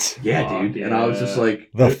 What? Yeah, dude. Yeah. And I was just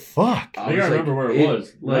like, The fuck? I think I remember where it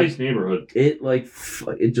was. Nice neighborhood. It like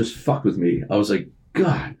it just fucked with me. I was like,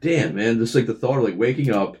 God damn, man! Just like the thought of like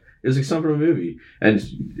waking up. It was like something from a movie, and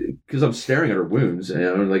because I'm staring at her wounds, and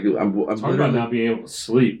I'm like, I'm Talk about not being able to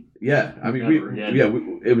sleep. Yeah, I mean,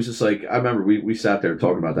 it was just like I remember we sat there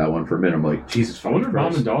talking about that one for a minute. I'm like, Jesus, I wonder if mom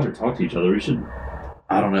Christ. and daughter talk to each other. We should.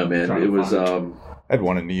 I don't know, man. Try to It was find I had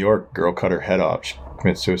one in New York. Girl cut her head off. She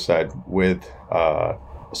committed suicide with a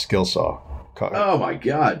skill saw. Caught her oh my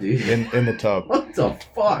God, dude, in the tub. what the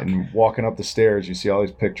fuck? And walking up the stairs, you see all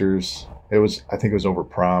these pictures. I think it was over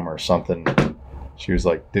prom or something. She was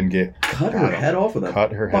like, didn't get Cut her head off with a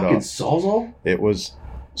cut her head fucking off. sawzall? It was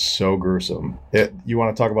so gruesome. You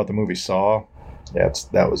want to talk about the movie Saw? Yeah,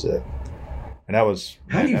 that was it. And that was.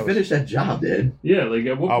 How do you finish that job, dude? Yeah, like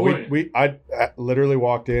at what point? I literally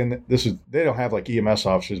walked in. They don't have like EMS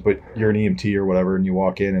officers, but you're an EMT or whatever, and you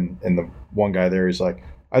walk in, and the one guy there is like,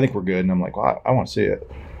 I think we're good, and I'm like, well, I want to see it.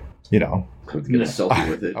 You know, I have to get a selfie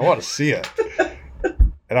with it. I want to see it.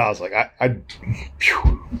 And I was like,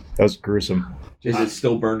 phew, that was gruesome. Is it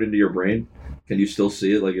still burned into your brain? Can you still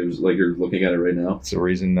see it like it was like you're looking at it right now? It's the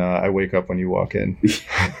reason I wake up when you walk in.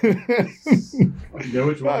 You know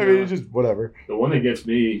which one? I mean, it's just whatever. The one that gets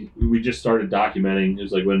me, we just started documenting. It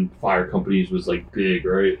was like when fire companies was like big,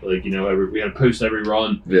 right? Like, you know, we had to post every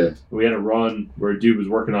run. Yeah, We had a run where a dude was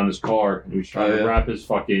working on his car and he was trying to wrap his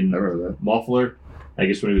fucking I remember that. muffler. I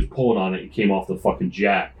guess when he was pulling on it, it came off the fucking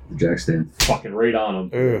jack, The jack stand. fucking right on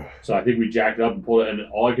him. Ugh. So I think we jacked it up and pulled it, and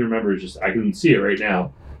all I can remember is just, I can see it right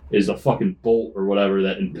now, is the fucking bolt or whatever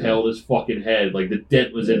that impaled his fucking head. Like the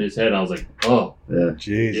dent was in his head. And I was like, oh, Yeah,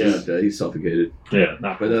 Jesus. Yeah. he suffocated. yeah,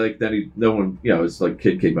 not But then no one, it's like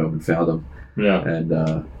kid came over and found him, yeah.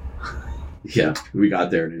 and yeah, we got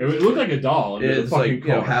there. And It looked like a doll. Under the it's fucking like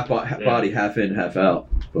car. half body, half in, half out.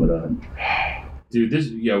 But Dude, this,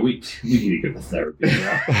 we need to go to therapy,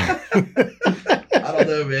 bro. I don't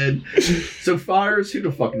know, man. So fires, who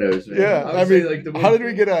the fuck knows, man? Yeah, would I say, mean, like, the how did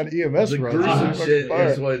we get on EMS the runs? gruesome Ah, shit Fire.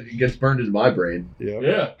 is what gets burned into my brain, Yeah.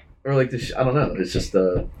 Yeah. or like this. I don't know. It's just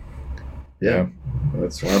yeah.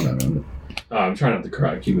 That's where I'm at on it. Oh, I'm trying not to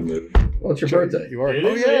cry. Keep it moving. Well, it's your birthday. You are. It Oh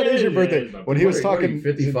is, yeah, it it is your is, birthday. it is my When he was What are you, talking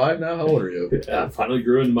 55 now. How old are you? I finally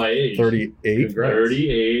grew into my age. 38. Congrats.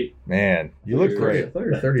 38. Man, you look I I great. thought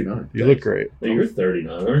you were 39. You look great. Hey, you're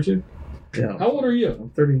 39, aren't you? Yeah. How old are you? I'm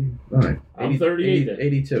 39. I'm 38 then.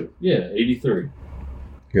 82. Yeah, 83.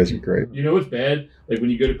 You guys are great. You know what's bad? Like when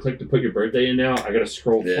you go to click to put your birthday in now, I gotta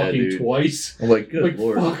scroll Yeah, fucking dude. twice. I'm like, good Like,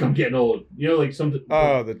 lord. fuck, I'm getting old. You know, like something.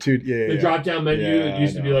 Oh, the two. Yeah. the drop down menu, Yeah, it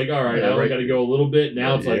used I to be know. like, all right, Yeah, I only right. gotta go a little bit.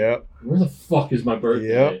 Now it's like, Yep. where the fuck is my birthday?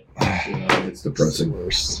 Yep. Yeah, it's depressing.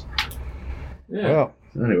 Worst. Yeah. Well,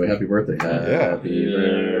 Anyway, happy birthday. Happy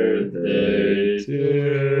birthday. to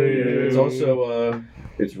you. It's also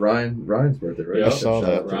It's Ryan's birthday, right? Yeah, I saw Shout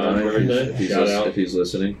that. out to Ryan's Ryan birthday. if he's Shout out. if he's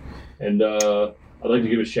listening. And I'd like to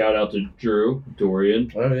give a shout out to Drew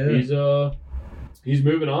Dorian. Oh yeah. He's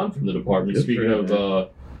moving on from the department. Good for Speaking him, of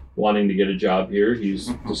wanting to get a job here, he's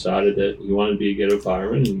decided that he wanted to be a ghetto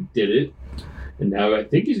fireman, and he did it. And now I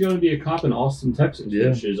think he's going to be a cop in Austin, Texas, Yeah.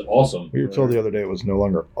 which is awesome. We were told the other day it was no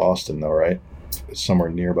longer Austin, though, right? It's somewhere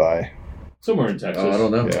nearby. Somewhere in Texas. Oh, I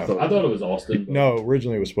don't know. Yeah. I thought it was Austin. but No,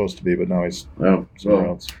 originally it was supposed to be, but now he's Oh, somewhere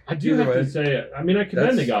well, else. I do Either have way, to say, I mean, I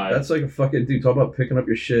commend the guy. That's like a fucking dude. Talk about picking up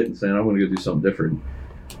your shit and saying, "I'm going to go do something different."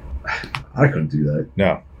 I couldn't do that.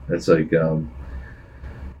 No. That's like,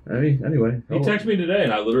 I mean, anyway. He texted me today,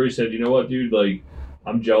 and I literally said, "You know what, dude? Like,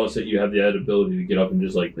 I'm jealous that you have that ability to get up and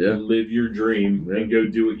just like Yeah. live your dream Yeah. and go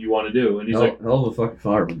do what you want to do." And he's Hell, like, hell of a fucking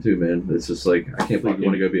fireman too, man. It's just like I can't believe you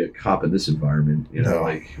want to go be a cop in this environment. You know, No.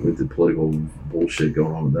 like with the political bullshit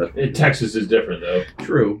going on with that. "Texas is different, though."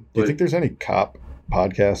 True, Do you but think there's any cop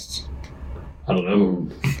podcasts? I don't know.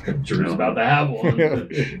 Drew's No. about to have one.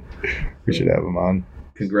 We should have him on.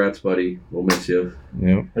 Congrats, buddy. We'll miss you.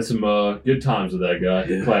 Yep. Had some good times with that guy,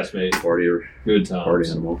 Yeah. classmate. Party Good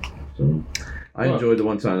times. animal. So I enjoyed the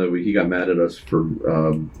one time that he got mad at us for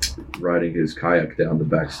riding his kayak down the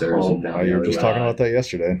back stairs. Oh and down my the You were just alleyway. talking about that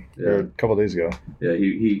yesterday, or a couple days ago. Yeah,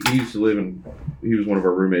 he used to live in. He was one of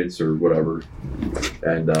our roommates or whatever,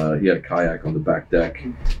 and he had a kayak on the back deck.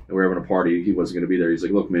 And we were having a party. He wasn't going to be there. He's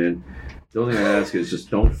like, "Look, man, the only thing I ask is just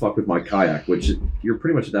don't fuck with my kayak." Which you're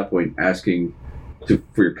pretty much at that point asking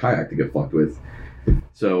for your kayak to get fucked with.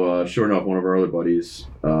 So sure enough, one of our other buddies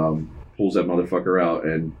pulls that motherfucker out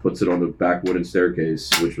and puts it on the back wooden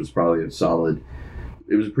staircase, which was probably a solid.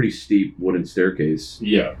 It was a pretty steep wooden staircase,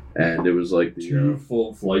 Yeah. and it was like the 2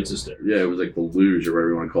 full flights of stairs. yeah, it was like the luge or whatever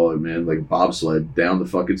you want to call it, man. Like bobsled down the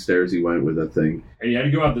fucking stairs. He went with that thing. And you had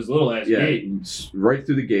to go out this little ass Yeah, gate. right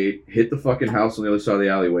through the gate, hit the fucking house on the other side of the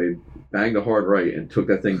alleyway, banged a hard right, and took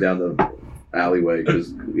that thing down the alleyway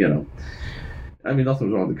because I mean, nothing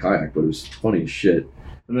was wrong with the kayak, but it was funny as shit.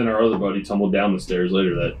 And then our other buddy tumbled down the stairs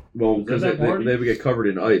later. Well, Was because that they party? would get covered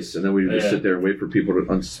in ice, and then we would just Yeah. sit there and wait for people to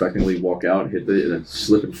unsuspectingly walk out, hit and then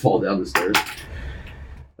slip and fall down the stairs.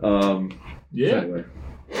 So Yeah. anyway,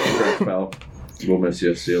 congrats, pal. We'll miss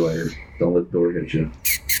you. See you later. Don't let the door hit you.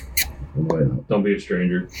 On the way out. Don't be a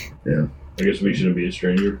stranger. Yeah. I guess we shouldn't be a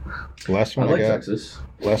stranger. Last I one I, like got. Texas.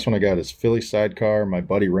 Last one I got is Philly Sidecar. My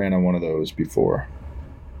buddy ran on one of those before.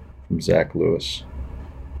 From Zach Lewis.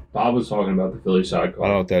 Bob was talking about the Philly I don't know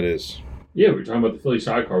sidecar. what that is. Yeah, we were talking about the Philly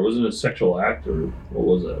sidecar. Wasn't it a sexual act or what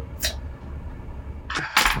was it?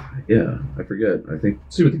 Yeah, I forget. I think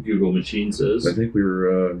Let's see what the Google machine says. we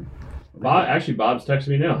were. Bob's texting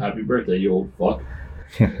me now. Happy birthday, you old fuck.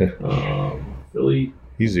 Philly.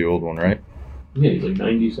 He's the old one, right? Yeah, he's like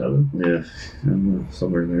 97. Yeah, I'm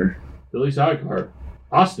somewhere in there. Philly sidecar.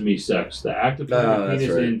 Ostomy sex. The act of putting the that's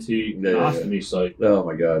penis right. into an Yeah. ostomy site. Oh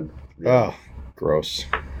my god. Oh, gross.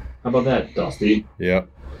 How about that, Dusty? Yep.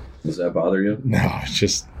 Does that bother you? No, it's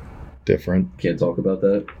just different. Can't talk about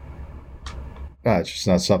that. It's just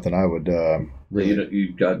not something I would.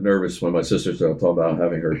 You got nervous when my sister started talking about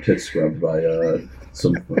having her tits scrubbed by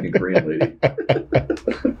some fucking Korean lady.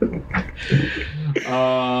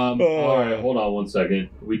 All right, hold on one second.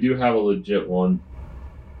 We do have a legit one.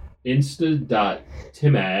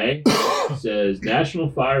 Insta.Timmy says National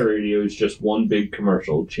Fire Radio is just one big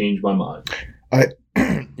commercial. Changed my mind. I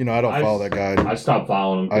don't follow that guy. I stopped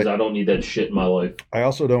following him because I don't need that shit in my life. I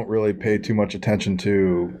also don't really pay too much attention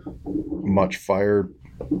to much fire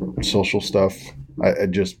social stuff. I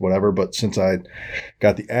just whatever. But since I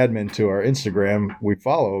got the admin to our Instagram, we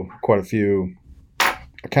follow quite a few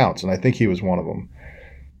accounts, and I think he was one of them.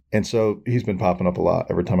 And so he's been popping up a lot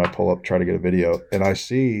every time I pull up, try to get a video, and I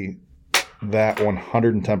see that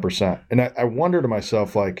 110%. And I wonder to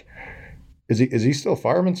myself, like, is he still a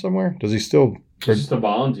fireman somewhere? Does he still, Just a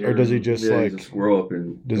volunteer. or does he just Yeah, like, he's a squirrel up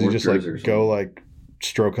in does he North just Jersey or like something. go like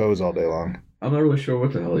stroke hose all day long? I'm not really sure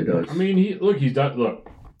what the hell he does. I mean, he's done. Look,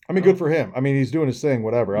 I mean, good for him. I mean, he's doing his thing,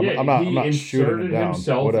 whatever. I'm not he shooting inserted it down.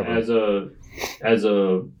 himself Whatever. as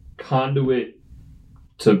a conduit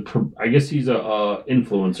to. I guess he's a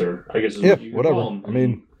influencer. I guess is Yeah, what you could whatever. call him. I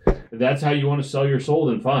mean, if that's how you want to sell your soul,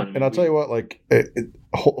 then fine. and I'll tell you what, like a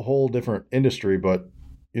whole different industry, but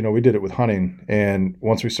we did it with hunting, and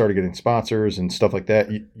once we started getting sponsors and stuff like that,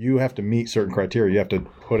 you have to meet certain criteria. You have to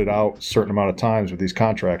put it out a certain amount of times with these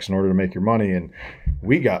contracts in order to make your money. And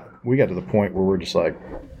we got to the point where we're just like,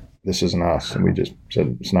 this isn't us, and we just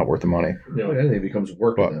said it's not worth the money. You know, I think it becomes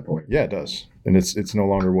work But at that point. yeah, it does, and it's no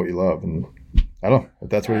longer what you love. And I don't know if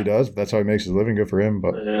that's what he does. If that's how he makes his living, good for him.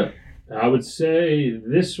 But yeah. I would say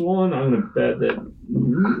this one. I'm going to bet that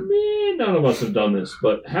none of us have done this.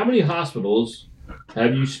 But how many hospitals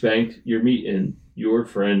have you spanked your meat in? Your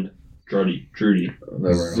friend Drudy.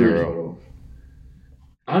 Never. Zero.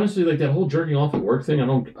 Honestly, like that whole jerking off at work thing, I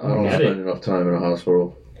don't I don't get spend it. enough time in a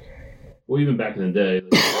hospital. Well, even back in the day,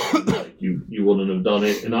 like, you wouldn't have done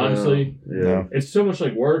it. And honestly, Yeah. it's so much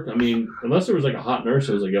like work. I mean, unless there was like a hot nurse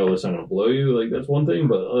that was like, "Yo, listen, I'm gonna blow you." Like that's one thing,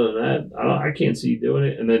 but other than that, I can't see you doing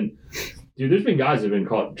it. And then, dude, there's been guys that have been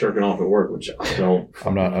caught jerking off at work, which I don't.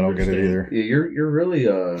 I don't get it understand. either. Yeah, you're really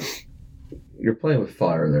you're playing with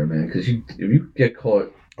fire there, man. Because if you get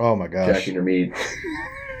caught Oh my gosh. jacking your meat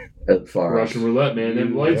at the fire, Russian roulette, man.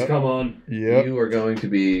 Them lights Yep. come on. Yep. you are going to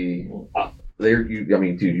be there. I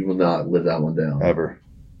mean, dude, you will not live that one down. Ever.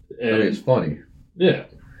 I mean, it's And funny. yeah,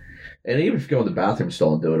 And even if you go in the bathroom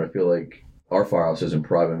stall and do it, I feel like our firehouse isn't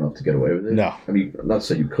private enough to get away with it. No. I mean, not to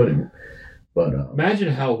say you couldn't, but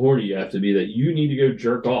imagine how horny you have to be that you need to go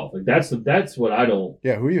jerk off. Like that's what I don't.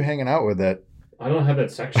 Yeah. Who are you hanging out with that I don't have that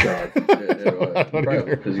sex drive.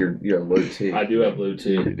 Because you have low T. I do have low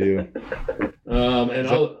T. You do. And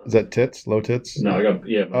Is that tits? Low tits? No, I got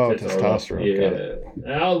my tits testosterone. Yeah.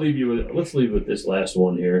 And I'll leave you with. Let's leave with this last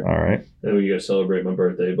one here. All right. Then we got to celebrate my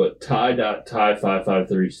birthday. But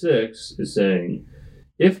Ty.Ty5536 is saying,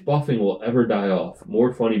 if buffing will ever die off,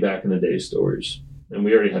 more funny back in the day stories. And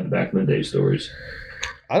we already had the back in the day stories.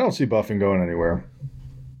 I don't see buffing going anywhere.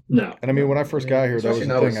 No. And I mean, when I first got here, that was the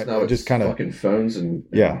thing. I just kind of fucking phones and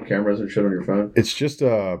cameras and shit on your phone. It's just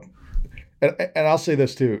and I'll say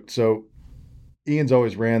this too. So Ian's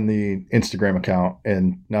always ran the Instagram account,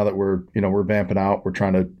 and now that we're vamping out, we're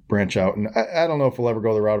trying to branch out. And I don't know if we'll ever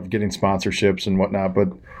go the route of getting sponsorships and whatnot, but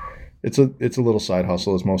it's a little side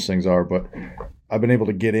hustle, as most things are. But I've been able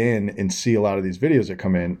to get in and see a lot of these videos that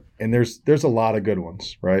come in, and there's a lot of good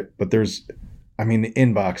ones, right? But the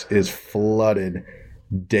inbox is flooded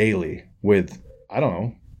daily with, I don't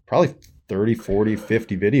know, probably 30, 40,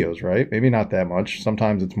 50 videos, right? Maybe not that much.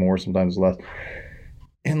 Sometimes it's more, sometimes less.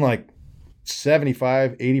 And like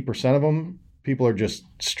 75, 80% of them, people are just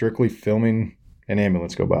strictly filming an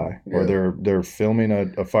ambulance go by, or they're filming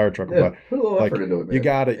a fire truck go by. Put a little effort into it, man. You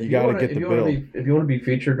gotta get the build. If you want to be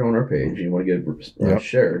featured on our page and you want to get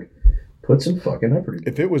shared, put some fucking effort into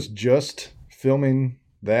it. If it was just filming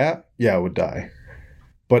that, yeah, it would die.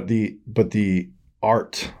 But the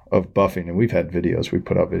art of buffing, and we've had videos, we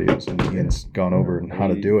put out videos, and Ian's gone over and how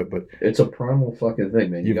to do it, but it's a primal fucking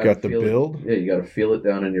thing, man. You've got the build. You got to feel it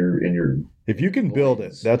down in your. If you can build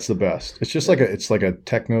it, that's the best. It's just like a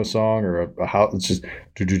techno song or a house. It's just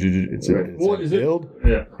it's a build,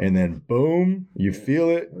 and then boom, you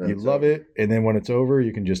feel it, you love it, and then when it's over,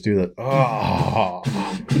 you can just do that. Oh,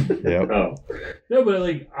 yeah. Oh, no, but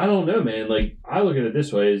like I don't know, man. Like I look at it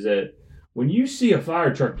this way: is that when you see a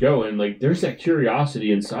fire truck going, like there's that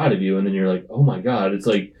curiosity inside of you, and then you're like, oh my god, it's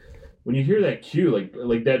like. When you hear that cue, like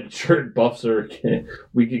that shirt buffs are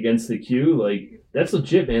weak against the cue, like that's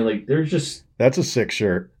legit, man. Like that's a sick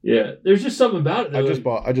shirt. Yeah, there's just something about it. I just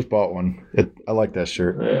bought one. I like that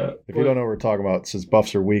shirt. Yeah. If you don't know what we're talking about, it says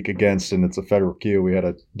buffs are weak against, and it's a federal cue. We had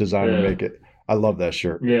a designer make it. I love that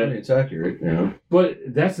shirt. Yeah, it's accurate. Yeah. But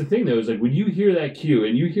that's the thing, though, is like when you hear that cue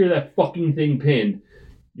and you hear that fucking thing pinned,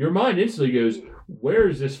 your mind instantly goes, "Where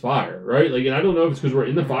is this fire?" Right? Like, and I don't know if it's because we're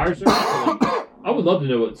in the fire service. I would love to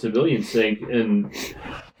know what civilians think, and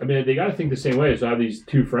I mean they got to think the same way. So I have these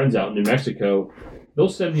two friends out in New Mexico. They'll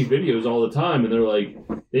send me videos all the time, and they're like,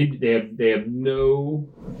 they have no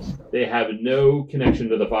connection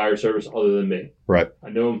to the fire service other than me. Right. I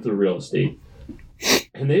know them through real estate,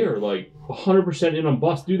 and they are like 100% in on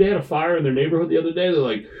bust. Dude, they had a fire in their neighborhood the other day. They're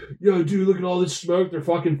like, "Yo, dude, look at all this smoke. They're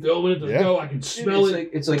fucking filming it. They're like, oh, I can smell it."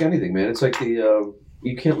 It's like anything, man. It's like the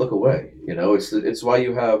you can't look away. You know, it's why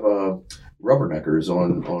you have. Rubberneckers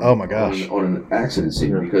on oh my gosh on an accident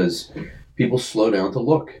scene because people slow down to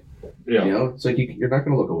look. Yeah. You know, it's like you're not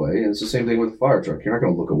going to look away, and it's the same thing with a fire truck. You're not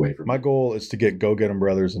going to look away from. My goal is to get Go Get 'em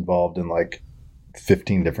Brothers involved in like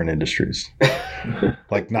 15 different industries,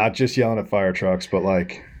 like not just yelling at fire trucks, but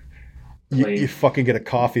like you fucking get a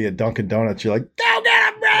coffee at Dunkin' Donuts. You're like, Go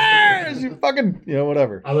Get 'em Brothers! You fucking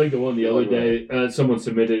whatever. I like the one the other day. Someone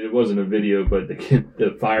submitted. It wasn't a video, but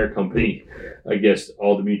the fire company. I guess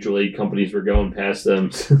all the mutual aid companies were going past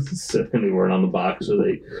them, and they weren't on the box, so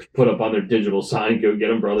they put up on their digital sign, "Go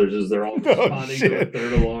Get 'em Brothers," as they're all responding to a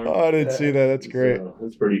third alarm. Oh, I didn't see that. That's great. So,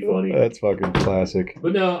 that's pretty funny. That's fucking classic.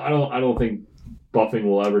 But no, I don't think buffing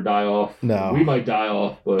will ever die off. No. We might die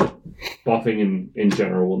off, but buffing in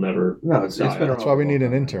general will never. No, it's been. That's why we need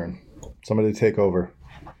an intern, somebody to take over.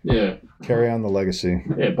 Yeah. Carry on the legacy.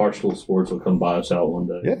 Yeah, Barstool Sports will come buy us out one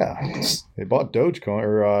day. Yeah. They bought Dogecoin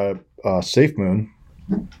or SafeMoon.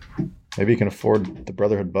 Maybe you can afford the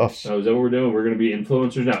Brotherhood buffs. Oh, is that what we're doing? We're going to be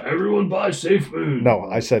influencers now. Everyone buys SafeMoon. No,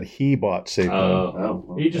 I said he bought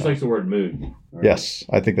SafeMoon. He just likes the word moon. Yes,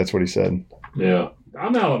 I think that's what he said. Yeah.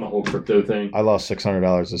 I'm out on the whole crypto thing. I lost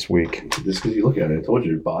 $600 this week. Just because you look at it. I told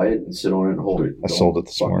you to buy it and sit on it and hold it. I sold it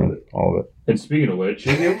this morning. All of it. And speaking of which,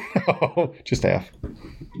 no, just half.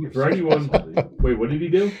 For anyone, wait, what did he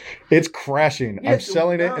do? It's crashing. Yeah, I'm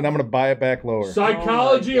selling it and I'm going to buy it back lower.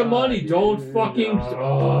 Psychology of money. Don't fucking. Oh my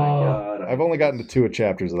God. I've only gotten to 2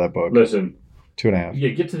 chapters of that book. Listen. 2.5. Yeah,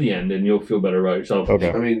 get to the end and you'll feel better about yourself. Okay.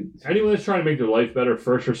 I mean, anyone that's trying to make their life better,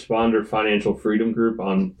 First Responder Financial Freedom Group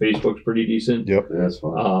on Facebook's pretty decent. Yep. That's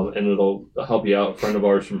fine. And it'll help you out. A friend of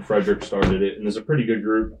ours from Frederick started it, and it's a pretty good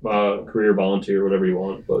group, career volunteer, whatever you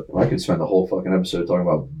want. But I could spend the whole fucking episode talking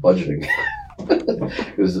about budgeting.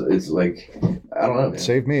 Because it's like, I don't know, man.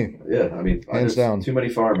 Save me. Yeah, I mean, hands down. Too many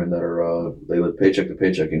firemen that are, they live paycheck to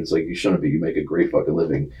paycheck, and it's like, you shouldn't be. You make a great fucking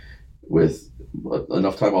living. with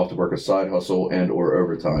enough time off to work a side hustle and or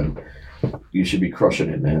overtime, you should be crushing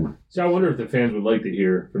it, man. So I wonder if the fans would like to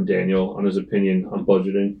hear from Daniel on his opinion on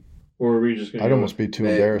budgeting, or are we just going to? I'd almost be too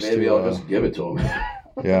embarrassed. Maybe to, I'll just give it to him.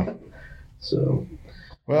 Yeah. So,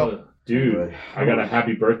 Well, dude, anyway. I got a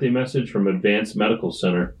happy birthday message from Advanced Medical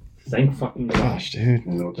Center. Thank fucking God. gosh, dude,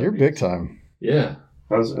 you know what that you're means? big time. Yeah.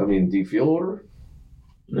 Do you feel older?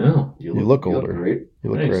 No. You look older. Great.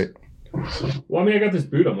 You look Thanks. great. Well, I mean, I got this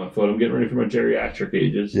boot on my foot. I'm getting ready for my geriatric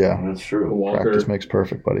ages. Yeah. That's A true. walker. Practice makes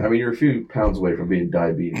perfect, buddy. I mean, you're a few pounds away from being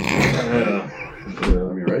diabetes. I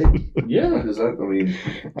mean, right? Yeah. When does that?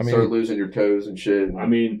 I Start mean, losing your toes and shit. I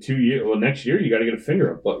mean, 2 years. Well, next year you got to get a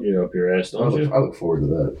finger up your ass, I don't you? look forward to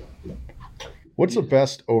that. what's the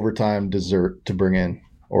best overtime dessert to bring in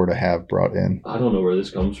or to have brought in? I don't know where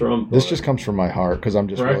this comes from. This but just comes from my heart because I'm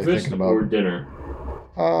just really breakfast thinking or about. dinner.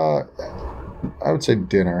 I would say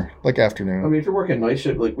dinner, like afternoon. I mean, if you're working night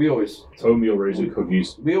shift, like we always Oatmeal raisin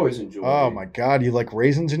cookies. enjoy. Oh my God, you like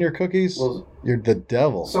raisins in your cookies? Well, You're the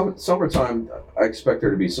devil. summertime, I expect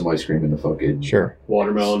there to be some ice cream in the fucking Sure,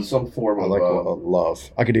 Watermelon. some form I of. like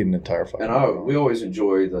love. I could eat an entire fucking. we always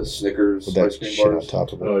enjoy the Snickers with that ice cream shit on bars.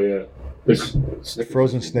 top of it. Oh, yeah. The, Snickers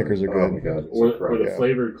Frozen ice cream Snickers bars. are Oh good. my god, it's or so crap. the Yeah.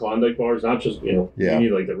 flavored Klondike bars, not just, you Yeah.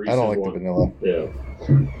 need like the Reese's I don't like one. the vanilla.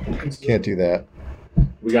 Yeah. Can't do that.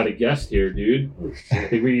 We got a guest here, dude.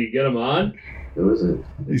 Think we can get him on? Who is it?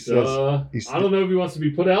 He says. I don't know if he wants to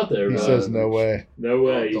be put out there. He but says no way. no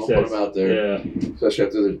way. He Don't says put him out there. Yeah, Especially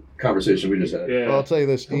after the conversation we just had. yeah. Well, I'll tell you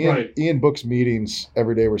this. Right. Ian books meetings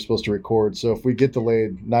every day we're supposed to record. So if we get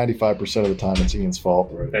delayed, 95% of the time it's Ian's fault.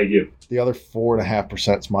 Right. Thank you. The other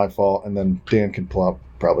 4.5% is my fault, and then Dan can pull up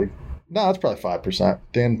probably. No, it's probably 5%.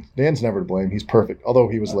 Dan's never to blame. He's perfect. Although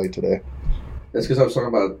he was late today. That's because I was talking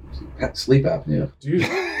about sleep apnea. Dude,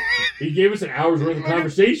 he gave us an hour's worth of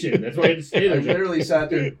conversation. That's why I had to stay I there. literally sat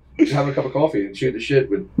there having a cup of coffee and shooting the shit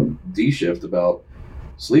with D Shift about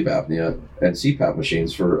sleep apnea and CPAP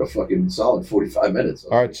machines for a fucking solid 45 minutes.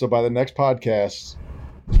 All right, so by the next podcast,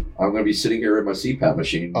 I'm going to be sitting here in my CPAP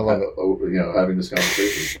machine. I love it. Having this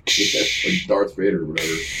conversation. Like Darth Vader or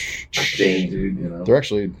whatever. Dang, dude, they're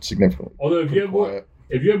actually significantly Although if you have more, quiet.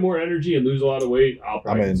 if you have more energy and lose a lot of weight, I'll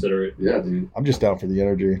probably I'm in. consider it. Yeah, dude. I'm just down for the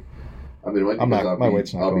energy. I mean, it might be I'm not- because my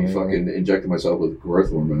weight's not I'll be going fucking anywhere. injecting myself with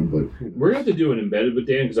growth hormone, but We're going to have to do an embedded with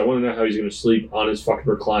Dan because I want to know how he's going to sleep on his fucking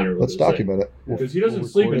recliner. Let's document it. Because he doesn't We'll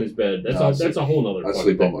sleep record in it. his bed. That's No, that's a whole nother. I fucking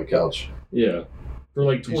sleep on thing. my couch. Yeah, for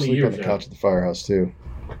like You 20 sleep years on the now. couch at the firehouse too.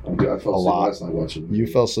 I fell A asleep lot. last night watching. You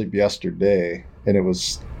fell asleep yesterday, and it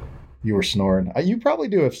was you were snoring. You probably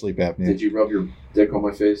do have sleep apnea. Did you rub your dick on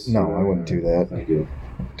my face? No, I wouldn't do that. Thank you.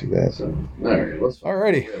 Do that. So, all right, let's.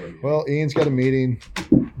 Alrighty. Well, Ian's got a meeting.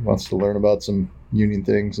 Wants to learn about some union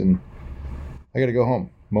things, and I got to go home,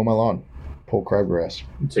 mow my lawn, pull crabgrass.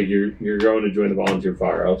 So you're going to join the volunteer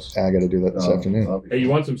firehouse. I got to do that this afternoon. Hey, you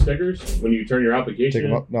want some stickers when you turn your application Take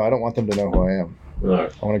them in? up. No, I don't want them to know who I am. All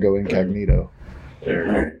right. I want to go incognito.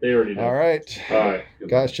 There. They already know. All right. All right.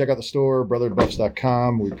 Guys, check out the store,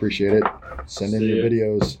 brotherbuffs.com. We appreciate it. Send in See your ya.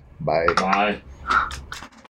 videos. Bye. Bye.